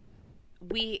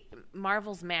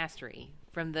Marvel's mastery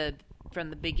from the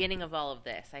beginning of all of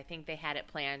this? I think they had it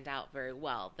planned out very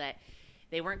well that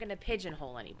they weren't going to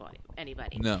pigeonhole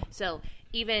anybody. No. So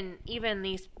even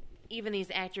these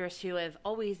actors who have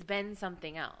always been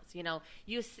something else,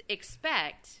 you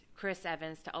expect Chris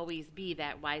Evans to always be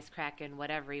that wisecracking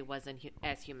whatever he was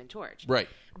as Human Torch. Right.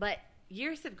 But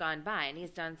years have gone by, and he's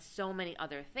done so many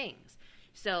other things.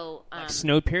 So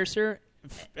Snowpiercer,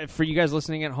 for you guys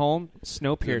listening at home,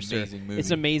 Snowpiercer. Amazing movie.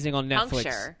 It's amazing on Netflix.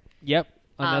 Puncture. Yep. which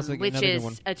another is good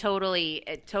one. a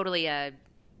totally a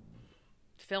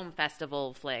film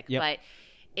festival flick. Yep. But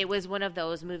it was one of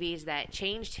those movies that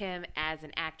changed him as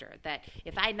an actor. That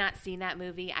if I had not seen that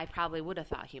movie, I probably would have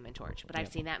thought Human Torch. But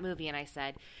I've seen that movie, and I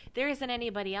said, there isn't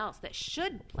anybody else that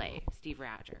should play Steve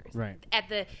Rogers. Right. At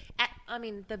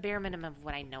the bare minimum of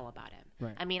what I know about him.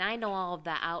 Right. I mean, I know all of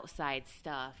the outside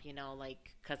stuff,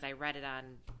 because I read it on,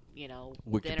 the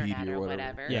Wikipedia internet or or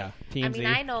whatever. Yeah, I TMZ. mean,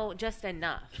 I know just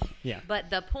enough. Yeah. But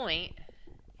the point,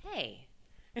 hey.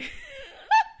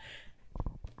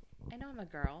 I know I'm a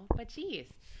girl, but geez.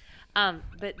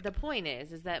 But the point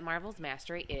is that Marvel's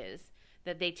mastery is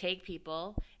that they take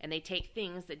people and they take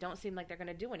things that don't seem like they're going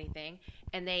to do anything,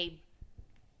 and they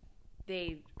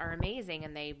are amazing,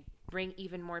 and they bring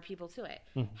even more people to it.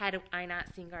 Had I not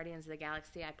seen Guardians of the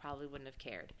Galaxy, I probably wouldn't have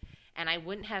cared. And I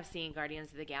wouldn't have seen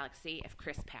Guardians of the Galaxy if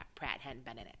Chris Pratt hadn't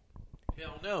been in it.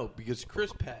 Hell no, because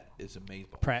Chris Pratt is amazing.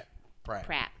 Pratt.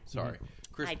 Sorry.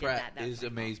 Chris I did Pratt that. That's is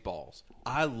my fault. amazeballs.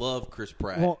 I love Chris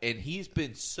Pratt, Well- and he's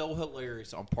been so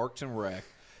hilarious on Parks and Rec,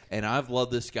 and I've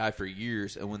loved this guy for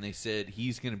years. And when they said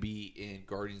he's going to be in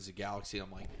Guardians of the Galaxy,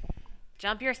 I'm like,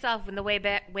 Jump yourself in the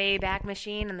Wayback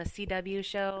Machine in the CW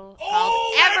show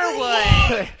Oh,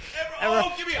 called Everwood.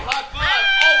 oh, give me a high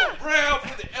five all around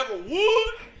for the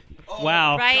Everwood. Oh,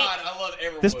 Wow. Right? God, I love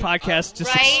Everwood. This podcast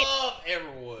just Right? I love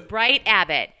Everwood. Bright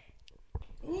Abbott.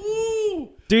 Ooh.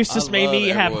 Deuce just I made love me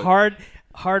have Everwood.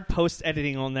 hard post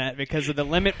editing on that because of the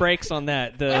limit breaks on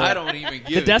that. I don't even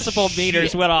give the a decibel shit.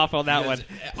 meters went off on that Yes.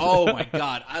 one. Oh my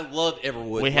God, I love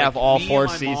Everwood. We have all me 4 and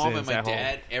my mom seasons and my at home.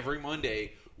 dad every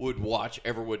Monday would watch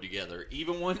Everwood together.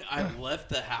 Even when I left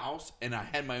the house and I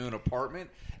had my own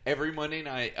apartment, every Monday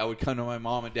night I would come to my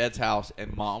mom and dad's house,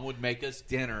 and Mom would make us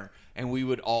dinner, and we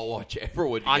would all watch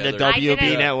Everwood On the together. I didn't-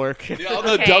 WB network. Yeah, on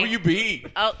the Okay.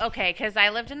 WB. Oh, okay, because I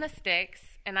lived in the sticks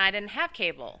and I didn't have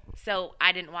cable, so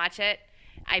I didn't watch it.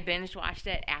 I binge watched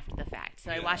it after the fact,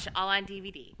 so I Yeah. watched it all on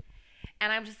DVD,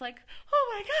 and I'm just like,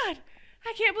 oh my God,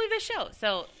 I can't believe this show.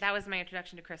 So that was my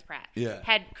introduction to Chris Pratt. Yeah.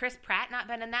 Had Chris Pratt not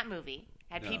been in that movie,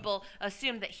 had No. people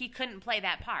assumed that he couldn't play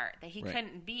that part, that he Right.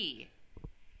 couldn't be.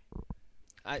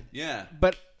 Yeah.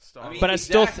 But I mean, but I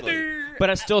still exactly. but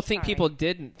I still think Sorry. people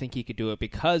didn't think he could do it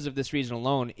because of this reason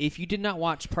alone. If you did not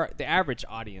watch the average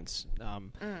audience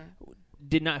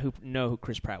did not know who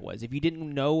Chris Pratt was. If you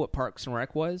didn't know what Parks and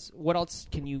Rec was, what else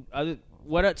can you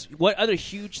what other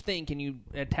huge thing can you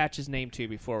attach his name to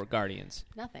before Guardians?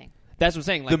 Nothing. That's what I'm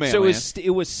saying. The Like, so mailman. it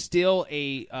was still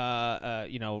a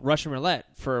Russian roulette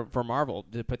for Marvel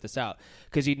to put this out,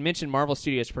 because you'd mentioned Marvel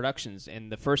Studios Productions,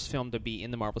 and the first film to be in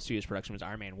the Marvel Studios production was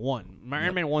Iron Man 1.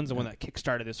 Iron Man 1's the one that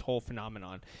kickstarted this whole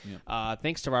phenomenon.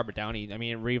 Thanks to Robert Downey. I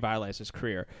mean, it revitalized his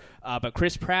career. But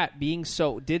Chris Pratt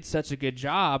did such a good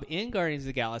job in Guardians of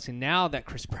the Galaxy. Now that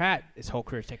Chris Pratt, his whole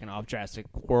career is taken off Jurassic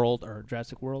World.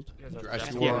 Jurassic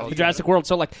Yeah, World. Jurassic World.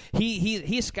 So like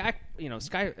he's sky.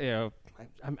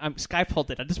 I'm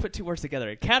skypulted. I just put two words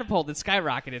together. Catapulted,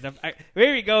 skyrocketed.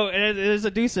 There you go. There's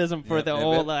a deucism for the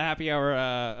old happy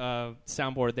hour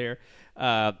soundboard there.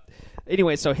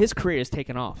 Anyway, so his career is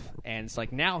taken off, and it's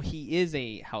like now he is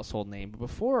a household name. But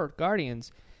before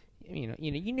Guardians, you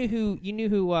knew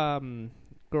who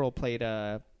girl played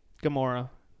Gamora.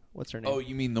 What's her name? Oh,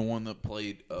 you mean the one that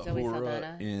played Zoe Hora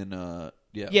Saldana? in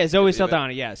Yeah, Zoe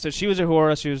Saldana. Yeah, so she was a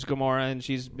Uhura, she was Gamora, and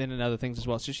she's been in other things as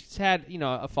well. So she's had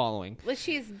a following. Well,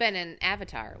 she's been in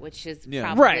Avatar, which is Yeah.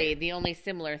 probably Right. the only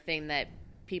similar thing that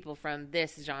people from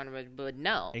this genre would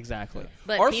know. Exactly.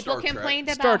 But Or people Star Trek. complained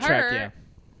Star about Trek, her yeah.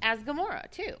 as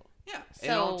Gamora too. Yeah,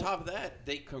 and So- on top of that,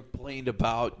 they complained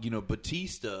about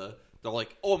Batista. They're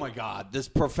like, "Oh my God, this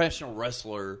professional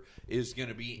wrestler is going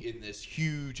to be in this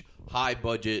huge,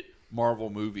 high-budget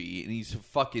Marvel movie, and he's a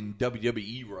fucking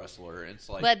WWE wrestler." And it's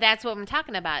like, But that's what I'm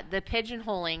talking about. The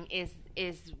pigeonholing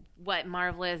is what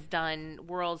Marvel has done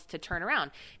worlds to turn around.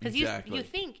 Because Exactly. you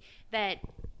think that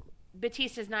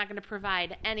Batista's not going to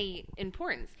provide any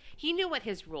importance. He knew what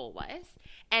his role was,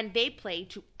 and they played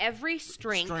to every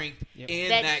strength in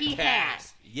that that he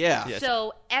cast. had. Yeah, Yes.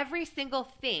 So every single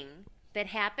thing that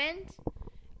happened,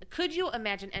 could you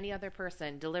imagine any other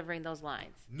person delivering those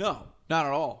lines? no, not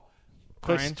at all.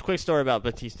 Quick story about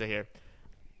Batista here.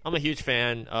 I'm a huge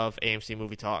fan of AMC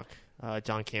Movie Talk,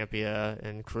 John Campia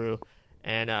and crew,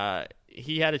 and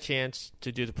he had a chance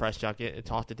to do the press junket and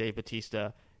talk to Dave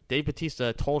Batista. Dave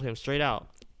Batista told him straight out,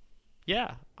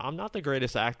 "Yeah, I'm not the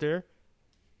greatest actor,"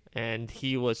 and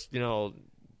he was,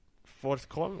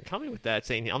 forthcoming with that,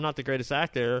 saying, "I'm not the greatest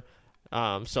actor,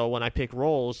 so when I pick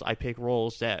roles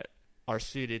that are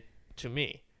suited to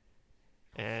me."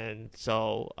 And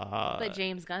so, But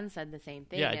James Gunn said the same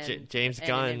thing. yeah, and, James and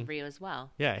Gunn in Rio as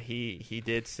well. Yeah, he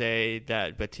did say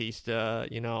that Batista,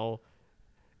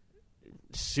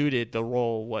 suited the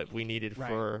role what we needed Right.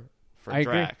 for I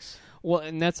agree. Drax. Well,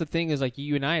 and that's the thing is, like,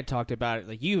 you and I had talked about it.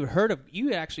 Like, you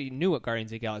actually knew what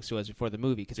Guardians of the Galaxy was before the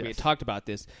movie, because we had Yes. talked about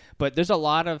this. But there's a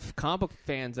lot of comic book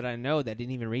fans that I know that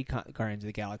didn't even read Guardians of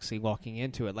the Galaxy walking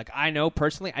into it. Like, I know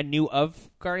personally, I knew of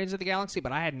Guardians of the Galaxy,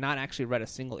 but I had not actually read a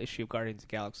single issue of Guardians of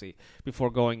the Galaxy before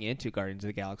going into Guardians of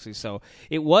the Galaxy. So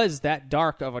it was that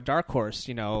dark of a dark horse,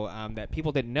 that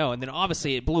people didn't know. And then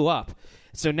obviously it blew up.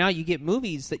 So now you get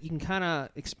movies that you can kind of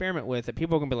experiment with that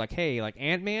people are going to be like, hey, like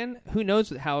Ant-Man, who knows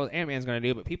how Ant-Man's going to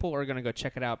do, but people are going to go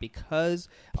check it out because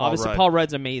obviously Rudd. Paul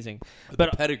Rudd's amazing.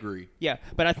 But Pedigree. yeah,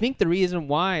 but I think the reason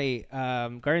why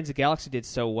Guardians of the Galaxy did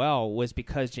so well was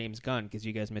because James Gunn, because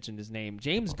you guys mentioned his name.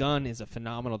 James Gunn is a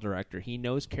phenomenal director. He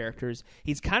knows characters.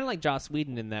 He's kind of like Joss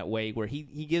Whedon in that way, where he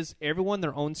gives everyone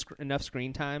their own enough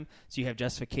screen time so you have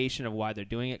justification of why they're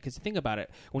doing it. Because think about it,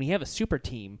 when you have a super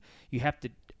team, you have to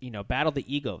battle the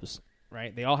egos,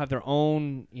 right? They all have their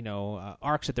own,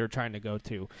 arcs that they're trying to go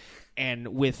to. And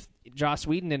with Joss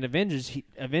Whedon and Avengers,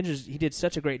 he did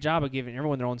such a great job of giving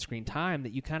everyone their own screen time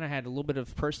that you kind of had a little bit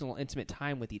of personal, intimate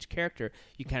time with each character.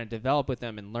 You kind of develop with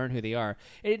them and learn who they are.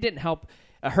 And it didn't help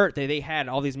hurt that they had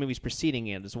all these movies preceding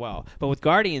it as well. But with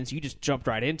Guardians, you just jumped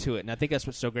right into it, and I think that's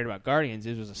what's so great about Guardians.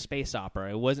 It was a space opera.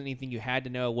 It wasn't anything you had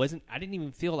to know. I didn't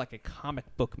even feel like a comic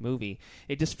book movie.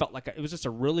 It just felt like it was just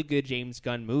a really good James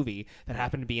Gunn movie that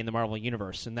happened to be in the Marvel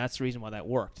Universe, and that's the reason why that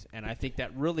worked. And I think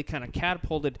that really kind of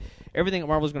catapulted everything that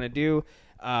Marvel's going to do.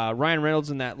 Ryan Reynolds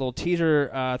in that little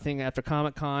teaser thing after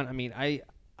Comic-Con, I mean, I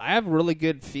have a really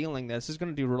good feeling that this is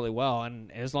going to do really well.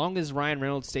 And as long as Ryan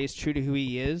Reynolds stays true to who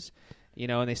he is,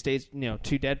 and they stay,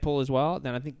 to Deadpool as well,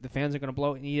 then I think the fans are going to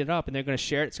blow it and eat it up, and they're going to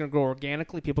share it. It's going to grow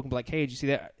organically. People can be like, hey, did you see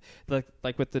that?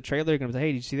 Like with the trailer, you're going to be like,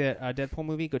 hey, did you see that Deadpool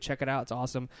movie? Go check it out. It's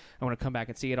awesome. I want to come back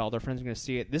and see it. All their friends are going to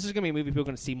see it. This is going to be a movie people are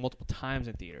going to see multiple times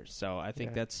in theaters. So I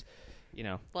think that's,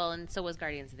 Well, and so was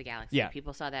Guardians of the Galaxy. Yeah.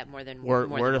 People saw that more than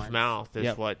Word than of once. mouth is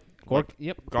Yep. what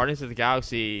Yep. Guardians of the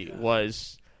Galaxy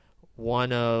was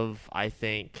one of, I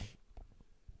think,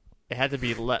 it had to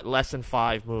be less than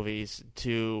 5 movies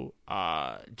to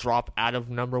drop out of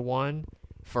number 1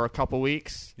 for a couple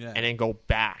weeks and then go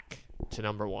back to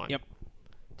number 1. Yep.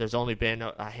 There's only been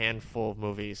a handful of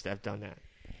movies that have done that.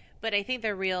 But I think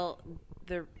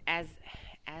as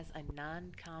a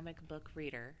non-comic book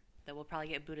reader, that will probably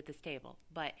get booed at this table,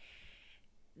 but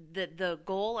the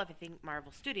goal of, I think,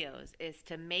 Marvel Studios is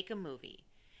to make a movie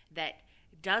that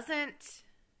doesn't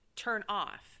turn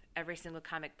off every single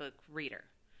comic book reader.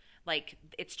 Like,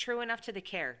 it's true enough to the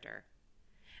character,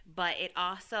 but it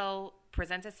also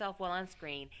presents itself well on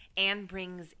screen and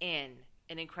brings in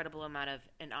an incredible amount of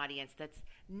an audience that's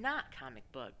not comic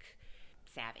book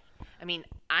savvy. I mean,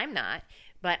 I'm not,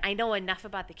 but I know enough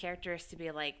about the characters to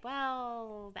be like,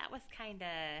 well, that was kind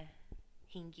of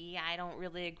hinky. I don't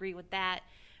really agree with that.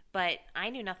 But I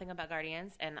knew nothing about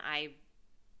Guardians, and I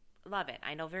love it.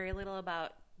 I know very little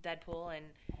about Deadpool, and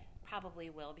probably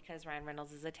will because Ryan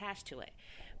Reynolds is attached to it.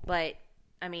 But,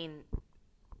 I mean,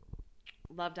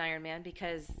 loved Iron Man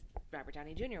because Robert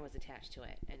Downey Jr. was attached to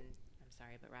it. And I'm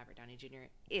sorry, but Robert Downey Jr.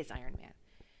 is Iron Man.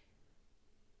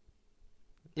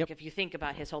 Yep. Like, if you think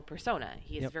about his whole persona,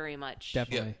 he is very much...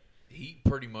 Definitely. Yeah. He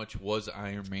pretty much was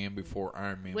Iron Man before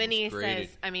Iron Man was created.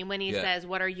 When he says,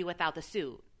 what are you without the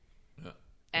suit? Yeah.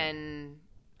 And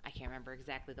I can't remember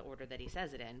exactly the order that he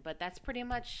says it in, but that's pretty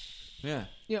much... Yeah.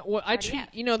 Yeah, well, I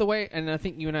treat, the way, and I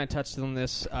think you and I touched on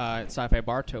this at Sci-Fi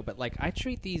Bartow, but, like, I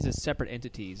treat these as separate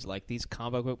entities, like these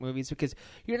comic book movies, because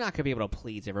you're not going to be able to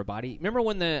please everybody. Remember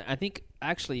when I think,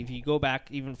 actually, if you go back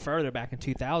even further, back in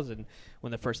 2000,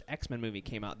 when the first X-Men movie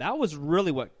came out, that was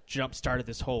really what jump-started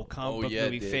this whole comic book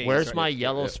movie phase. Where's my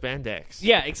yellow spandex?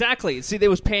 Yeah, exactly. See, they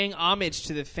was paying homage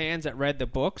to the fans that read the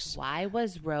books. Why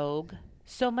was Rogue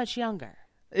so much younger?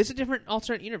 It's a different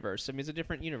alternate universe. I mean, it's a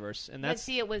different universe, and that's... But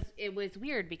see, it was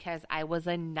weird because I was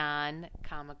a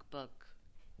non-comic book...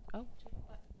 Oh.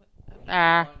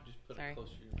 Sorry.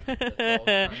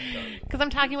 Because I'm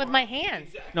talking with my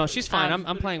hands. No, she's fine.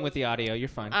 I'm playing with the audio. You're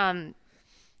fine. I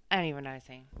don't even know what I was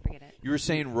saying. Forget it. You were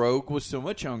saying Rogue was so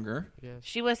much younger. Yes.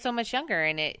 She was so much younger,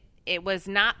 and it was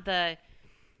not the...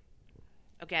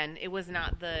 Again, it was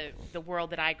not the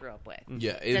world that I grew up with.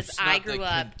 Yeah, it's I grew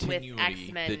up with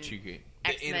X-Men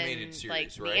X-Men, the animated series,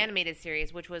 like right? the animated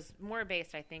series, which was more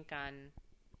based, I think, on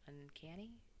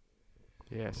Uncanny.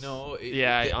 Yes. No, the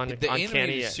Uncanny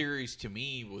animated series to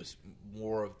me was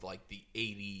more of like the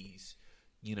 80s,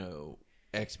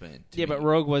 X-Men. Yeah, but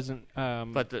Rogue wasn't.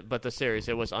 But the series,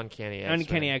 it was Uncanny X-Men.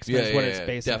 Uncanny X-Men is what it's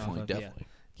based definitely, off of. definitely.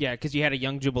 Yeah, because you had a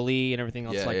young Jubilee and everything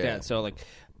else that. So like,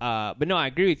 but no, I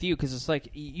agree with you because it's like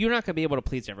you're not gonna be able to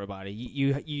please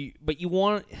everybody. But you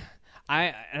want.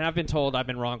 I've been told I've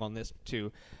been wrong on this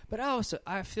too, but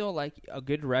I feel like a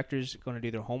good director's going to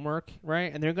do their homework,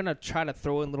 right? And they're going to try to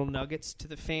throw in little nuggets to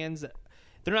the fans.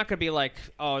 They're not going to be like,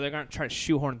 they're going to try to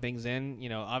shoehorn things in.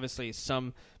 Obviously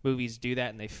some movies do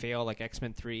that and they fail, like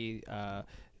X-Men 3,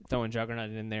 throwing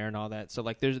Juggernaut in there and all that. So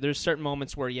like there's certain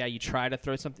moments where you try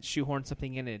to shoehorn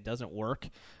something in and it doesn't work,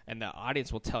 and the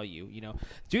audience will tell you.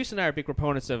 Juice and I are big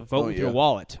proponents of vote with your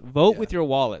wallet. Vote with your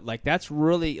wallet. Like that's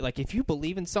really like if you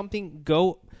believe in something,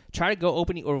 try to go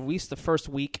opening or release the first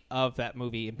week of that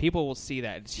movie, and people will see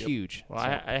that it's huge. Well,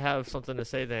 I have something to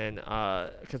say then,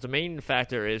 because the main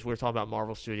factor is we're talking about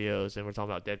Marvel Studios and we're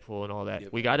talking about Deadpool and all that.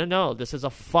 Yep. We got to know this is a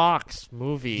Fox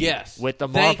movie, with the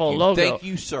Thank Marvel you. logo. Thank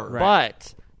you, sir. Right.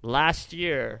 But last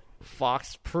year,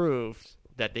 Fox proved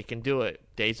that they can do it.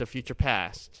 Days of Future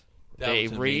Past. They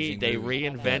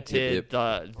reinvented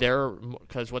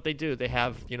because what they do, they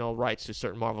have rights to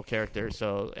certain Marvel characters,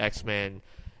 so X-Men,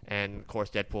 and of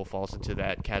course Deadpool falls into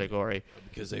that category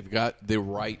because they've got the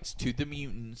rights to the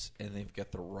mutants and they've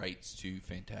got the rights to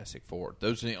Fantastic Four.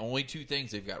 Those are the only two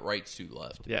things they've got rights to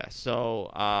left. Yeah.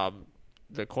 So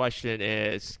the question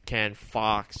is, can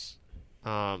Fox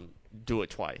do it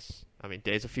twice? I mean,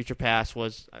 Days of Future Past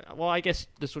was I guess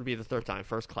this would be the third time.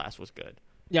 First Class was good.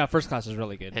 Yeah, First Class is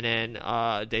really good. And then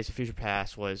Days of Future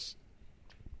Past was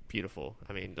beautiful.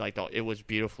 I mean, it was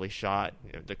beautifully shot.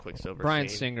 The Quicksilver Bryan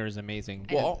scene. Singer is amazing.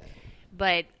 Well,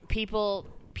 but people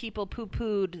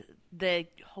poo-pooed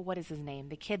what is his name?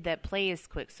 The kid that plays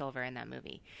Quicksilver in that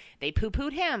movie. They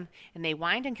poo-pooed him, and they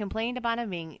whined and complained about him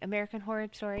being American Horror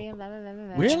Story and blah, blah, blah, blah,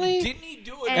 blah. Really? Didn't he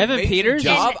do an Evan amazing Peters?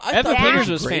 job? I Evan thought Peters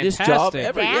that was greatest fantastic. job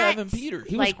ever. Yeah, Evan Peters.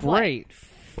 He was great. What,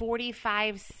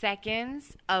 45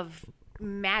 seconds of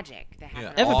magic that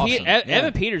happened. Yeah. Evan, Awesome.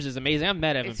 Evan Peters is amazing. I've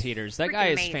met Evan It's Peters. That freaking guy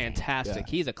is amazing. fantastic.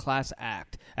 Yeah. He's a class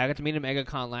act. I got to meet him at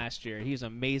MegaCon last year. He's an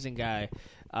amazing guy,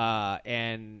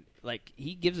 and like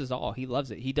he gives his all. He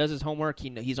loves it. He does his homework.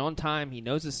 He's on time. He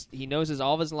knows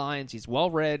all of his lines. He's well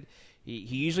read. He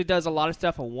usually does a lot of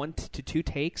stuff in 1 to 2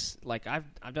 takes. Like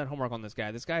I've done homework on this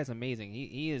guy. This guy is amazing.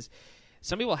 He is.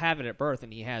 Some people have it at birth,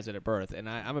 and he has it at birth. And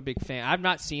I'm a big fan. I've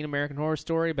not seen American Horror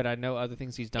Story, but I know other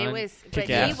things he's done. But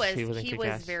Kick-Ass. he He was in was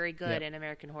Kick-Ass. very good Yep. in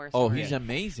American Horror Story. Oh, he's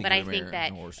amazing. But in I think American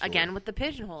that Horror Story. again with the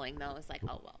pigeonholing though, it's like,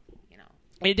 oh well,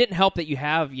 And it didn't help that you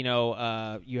have, you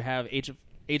have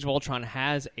Age of Ultron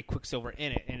has a Quicksilver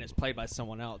in it, and it's played by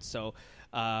someone else. So,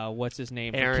 what's his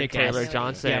name? from Aaron Kick-Ass? Taylor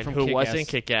Johnson, Yeah, from who was Kick-Ass. in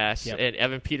Kick-Ass, Yep. and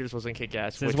Evan Peters was in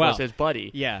Kick-Ass, As which well. was his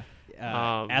buddy. Yeah,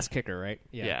 ass kicker, right?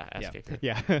 Yeah, ass kicker.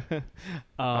 Yeah.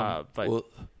 But Well,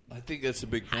 I think that's a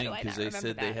big How thing do I because not they remember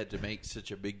said they that? had to make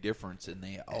such a big difference, and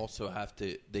they also have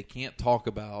to. They can't talk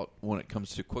about when it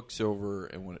comes to Quicksilver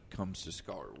and when it comes to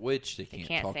Scarlet Witch. They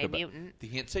can't talk say about mutant. They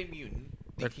can't say mutant.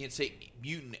 They can't say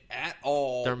mutant at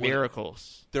all. they're when-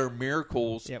 miracles. Their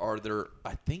miracles Yep. are their.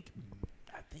 I think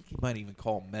you might even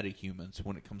call them metahumans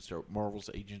when it comes to Marvel's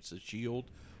Agents of S.H.I.E.L.D.,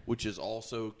 which is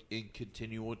also in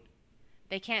continual.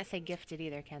 They can't say gifted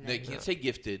either, can They they? can't say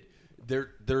gifted.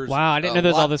 There's Wow, I didn't know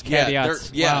there's all those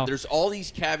caveats. Yeah, Wow. there's all these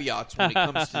caveats when it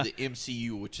comes to the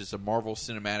MCU, which is a Marvel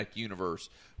Cinematic Universe,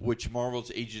 which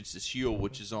Marvel's Agents of S.H.I.E.L.D.,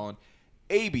 which is on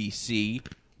ABC,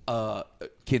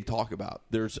 can talk about.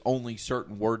 There's only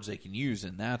certain words they can use,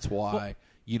 and that's why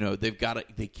they've got to.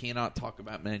 They cannot talk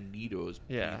about Magneto's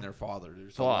being their father.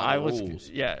 There's a Well, lot of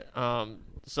rules.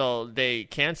 So they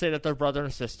can say that they're brother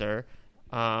and sister.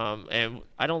 And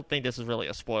I don't think this is really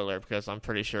a spoiler because I'm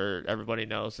pretty sure everybody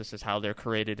knows this is how they're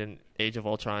created in Age of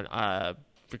Ultron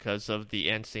because of the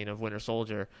end scene of Winter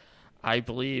Soldier. I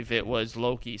believe it was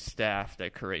Loki's staff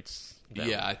that creates them.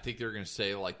 Yeah, I think they're going to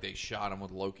say like they shot him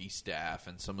with Loki's staff,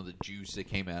 and some of the juice that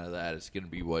came out of that is going to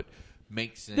be what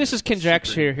makes them This is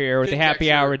conjecture here with the happy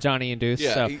Conjecture. hour with Johnny and Deuce.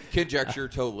 Yeah, so. conjecture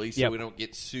totally, so Yep. we don't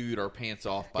get sued our pants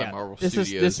off by Yeah, Marvel this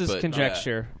Studios. This is but,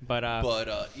 conjecture, but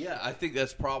yeah, I think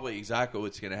that's probably exactly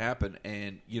what's going to happen,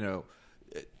 and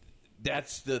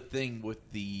that's the thing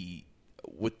with the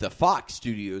Fox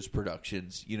Studios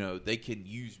productions. They can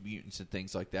use mutants and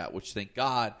things like that, which thank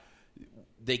God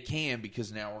they can,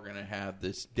 because now we're going to have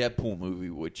this Deadpool movie,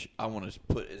 which I want to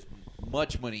put as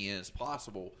much money in as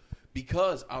possible.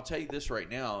 Because I'll tell you this right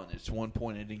now, and it's one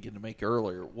point I didn't get to make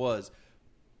earlier, was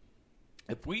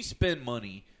if we spend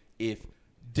money, if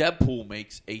Deadpool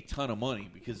makes a ton of money,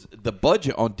 because the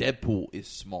budget on Deadpool is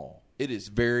small. It is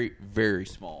very, very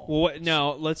small.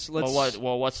 no, let's.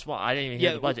 What's small? I didn't even hear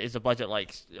Yeah, the budget. Is the budget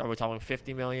like? Are we talking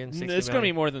 50 million? 60 It's going to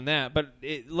be million? more than that, but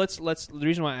let's. The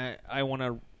reason why I want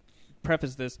to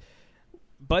preface this,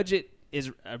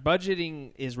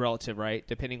 budgeting is relative, right?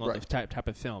 Depending on Right. the type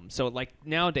of film. So, like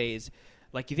nowadays,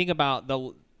 like you think about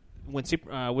when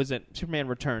Superman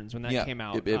Returns when that Yeah, came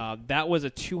out, it- that was a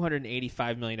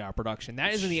 $285 million production.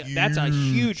 That's a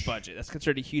huge budget. That's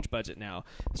considered a huge budget now.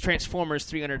 It's Transformers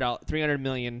 $300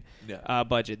 million Yeah.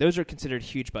 budget. Those are considered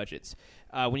huge budgets.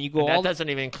 When you go And all that doesn't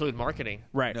even include marketing.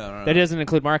 right, No. that doesn't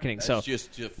include marketing. That's so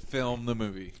just to film the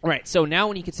movie. right. So now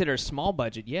when you consider a small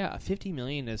budget, yeah, $50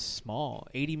 million is small.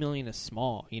 $80 million is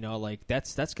small. Like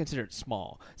that's considered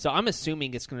small. So I'm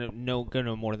assuming it's going to no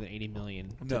more than $80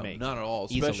 million to No, make. not at all.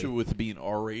 Easily. Especially with it being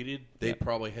R-rated, they Yep.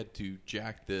 probably had to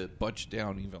jack the budget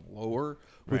down even lower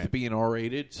with Right. it being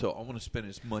R-rated. So I want to spend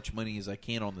as much money as I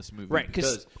can on this movie, Right,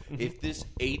 'cause- because if this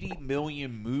 $80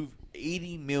 million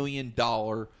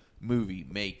movie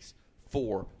makes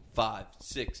 $400, $500,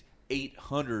 $600,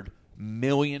 $800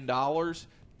 million,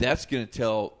 that's going to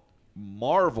tell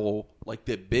Marvel, like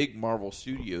the big Marvel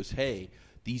studios, hey,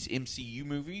 these MCU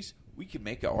movies, we can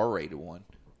make an R-rated one.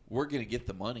 We're going to get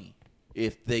the money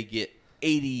if they get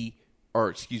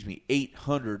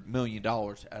 $800 million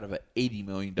out of an $80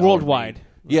 million Worldwide.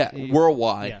 movie. Yeah,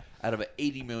 worldwide. Yeah. Out of an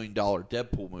 $80 million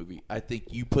Deadpool movie. I think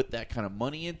you put that kind of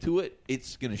money into it,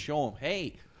 it's going to show them,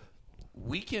 hey,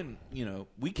 we can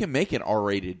make an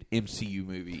R-rated MCU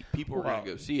movie. People are going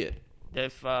to go see it.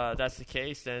 If that's the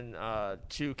case, then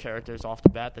two characters off the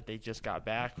bat that they just got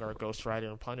back are Ghost Rider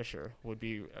and Punisher. Would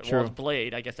be True. well,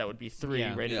 Blade. I guess that would be three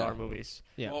Yeah. rated Yeah. R movies.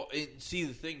 Yeah. Well, and see,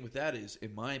 the thing with that is,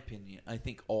 in my opinion, I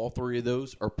think all three of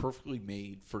those are perfectly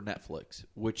made for Netflix,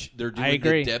 which they're doing I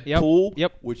agree. the Yep. Deadpool,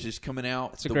 Yep. which is coming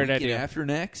out That's a the great weekend idea. after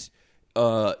next.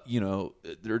 They're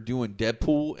doing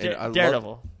Deadpool and I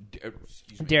Daredevil. love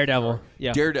excuse me, Daredevil. sorry.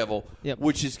 Yeah. Daredevil, Yep.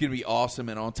 which is going to be awesome.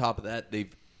 And on top of that, they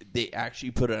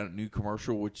actually put out a new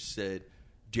commercial which said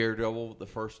Daredevil, the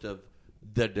first of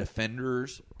the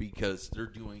Defenders, because they're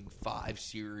doing 5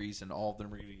 series and all of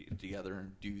them are going to get together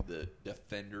and do the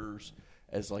Defenders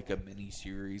as like a mini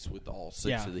series with all 6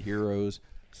 Yeah. of the heroes.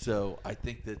 So I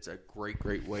think that's a great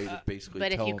way to basically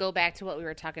But if tell you them- go back to what we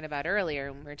were talking about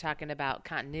earlier, when we were talking about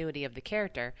continuity of the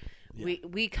character,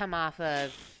 we come off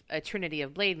of a trinity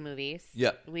of Blade movies.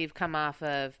 Yeah. We've come off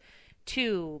of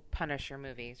 2 Punisher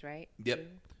movies, right? Yep.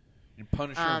 And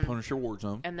Punisher and Punisher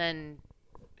Warzone. And then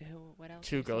what else?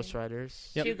 Two was there? Ghost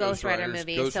Riders. Yep. 2 Ghost Rider Riders,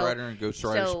 movies. Ghost so, Rider and Ghost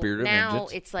Rider so Spirit of now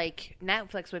Vengeance. it's like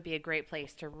Netflix would be a great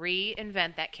place to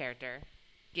reinvent that character,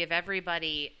 give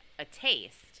everybody a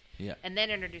taste, Yeah. and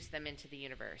then introduce them into the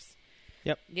universe.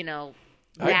 Yep.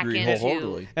 I back agree into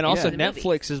wholeheartedly. And also, the movies.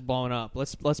 Netflix is blown up.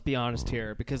 Let's be honest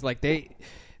here, because like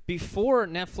before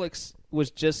Netflix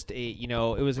was just it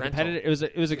was a Rental. competitor.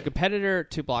 It was a competitor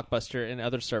to Blockbuster and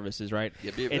other services, right?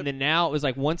 Yep. And then now it was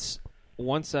like once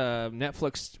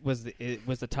Netflix was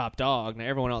the top dog, now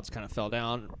everyone else kind of fell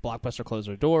down. Blockbuster closed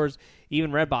their doors.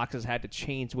 Even Redbox has had to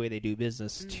change the way they do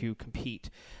business to compete.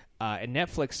 And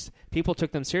Netflix, people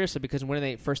took them seriously because when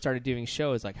they first started doing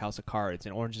shows like House of Cards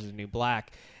and Orange is the New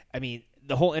Black, I mean,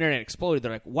 the whole internet exploded.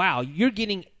 They're like, wow, you're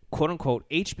getting quote-unquote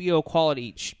HBO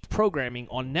quality programming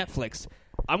on Netflix.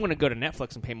 I'm going to go to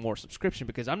Netflix and pay more subscription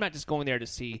because I'm not just going there to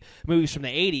see movies from the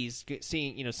 80s,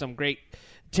 seeing some great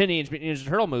Teenage Mutant Ninja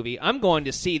Turtle movie. I'm going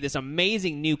to see this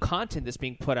amazing new content that's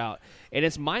being put out, and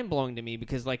it's mind-blowing to me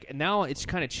because like now it's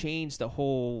kind of changed the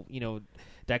whole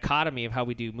dichotomy of how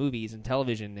we do movies and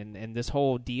television, and this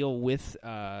whole deal with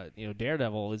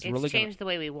Daredevil is really changed the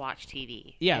way we watch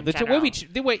TV. Yeah, in the way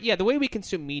general. the way we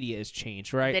consume media has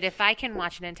changed, right? That if I can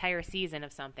watch an entire season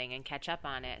of something and catch up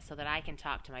on it, so that I can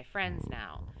talk to my friends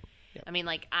now. Yep. I mean,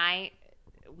 like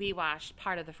we watched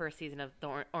part of the first season of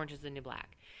the Orange is the New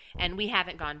Black, and we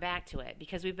haven't gone back to it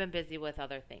because we've been busy with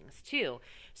other things too.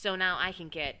 So now I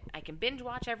can binge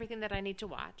watch everything that I need to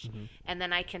watch, and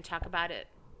then I can talk about it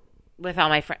with all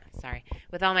my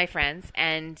friends,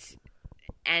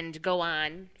 and go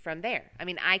on from there. I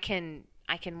mean, I can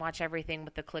watch everything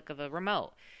with the click of a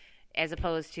remote, as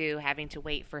opposed to having to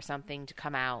wait for something to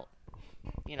come out,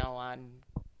 on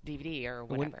DVD or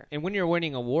whatever. When you're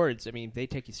winning awards, I mean, they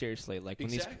take you seriously. Like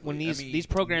Exactly. when these I mean, these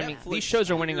programming Netflix these shows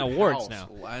are winning cleared awards house now.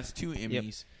 The last two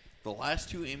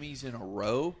Emmys in a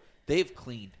row, they've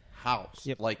cleaned house.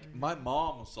 Yep. Like my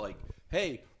mom was like,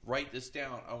 "Hey, write this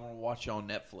down. I want to watch it on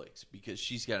Netflix," because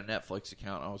she's got a Netflix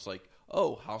account. I was like,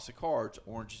 "Oh, House of Cards,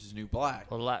 Orange is the New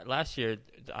Black." Well, last year,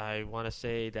 I want to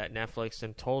say that Netflix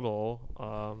in total,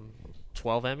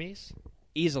 12 Emmys.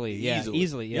 Easily, yeah.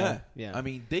 I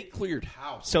mean, they cleared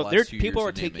house. So the last 2 people years are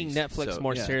in taking Emmys. Netflix So,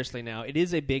 more yeah. seriously now. It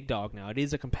is a big dog now. It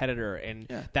is a competitor, and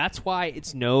Yeah. that's why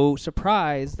it's no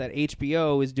surprise that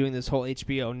HBO is doing this whole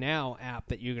HBO Now app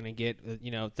that you're going to get.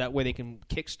 That way they can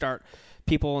kickstart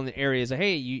people in the areas of,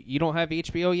 hey, you don't have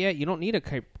HBO yet? You don't need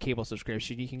a cable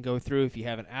subscription. You can go through, if you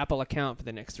have an Apple account for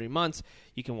the next 3 months,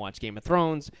 you can watch Game of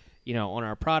Thrones, on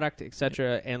our product,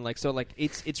 etc. And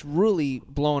it's really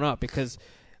blown up because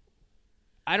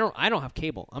I don't have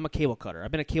cable. I'm a cable cutter.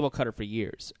 I've been a cable cutter for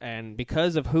years. And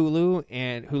because of Hulu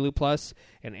and Hulu Plus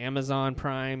and Amazon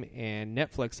Prime and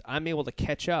Netflix, I'm able to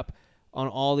catch up on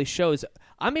all these shows.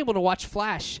 I'm able to watch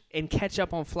Flash and catch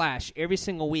up on Flash every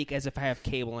single week as if I have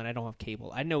cable and I don't have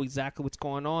cable. I know exactly what's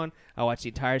going on. I watch the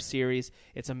entire series.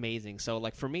 It's amazing. So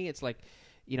for me, it's like,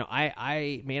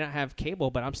 I may not have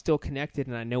cable, but I'm still connected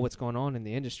and I know what's going on in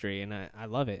the industry, and I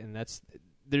love it. And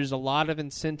there's a lot of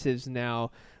incentives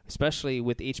now, especially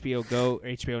with HBO Go or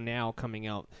HBO Now coming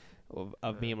out,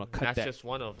 of being able to cut That's that. just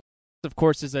one of them. Of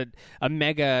course, is a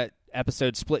mega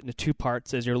episode split into 2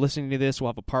 parts. As you're listening to this, we'll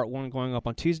have a part 1 going up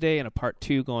on Tuesday and a part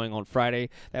 2 going on Friday.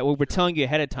 That we're telling you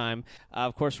ahead of time.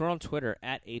 Of course, we're on Twitter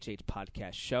at HH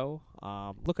Podcast Show.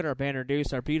 Look at our banner,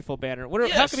 Deuce, our beautiful banner.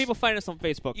 How can people find us on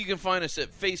Facebook? You can find us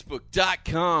at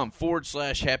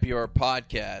facebook.com/Happy Hour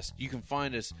Podcast. You can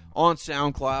find us on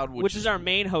SoundCloud, which is our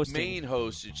main hosting. Main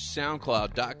host is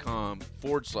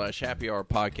soundcloud.com/Happy Hour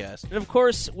Podcast. And of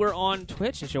course, we're on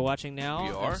Twitch, as you're watching now. We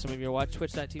are. Some of you are watching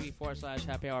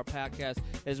twitch.tv/Happy Hour Podcast,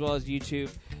 as well as YouTube,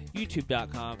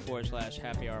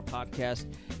 youtube.com/Happy Hour Podcast.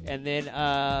 And then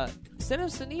send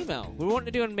us an email. We're wanting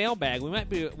to do a mailbag. We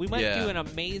might do an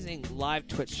amazing live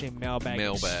Twitch stream mailbag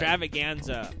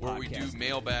extravaganza where podcast. we do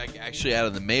mailbag actually out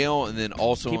of the mail, and then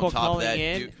also people on top of that,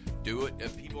 in. do it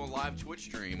if people on live Twitch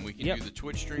stream. We can Yep. do the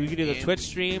Twitch stream. We can do the and Twitch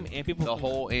stream, and people the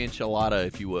whole enchilada,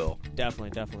 if you will.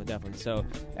 Definitely. So,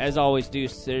 as always,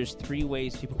 Deuce, there's 3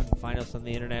 ways people can find us on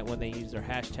the internet when they use their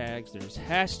hashtags. There's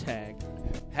hashtag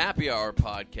Happy Hour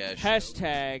Podcast Show,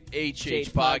 hashtag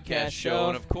HH Podcast Show,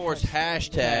 and of course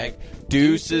hashtag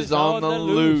Deuces on the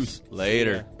Loose.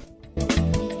 Later. See ya.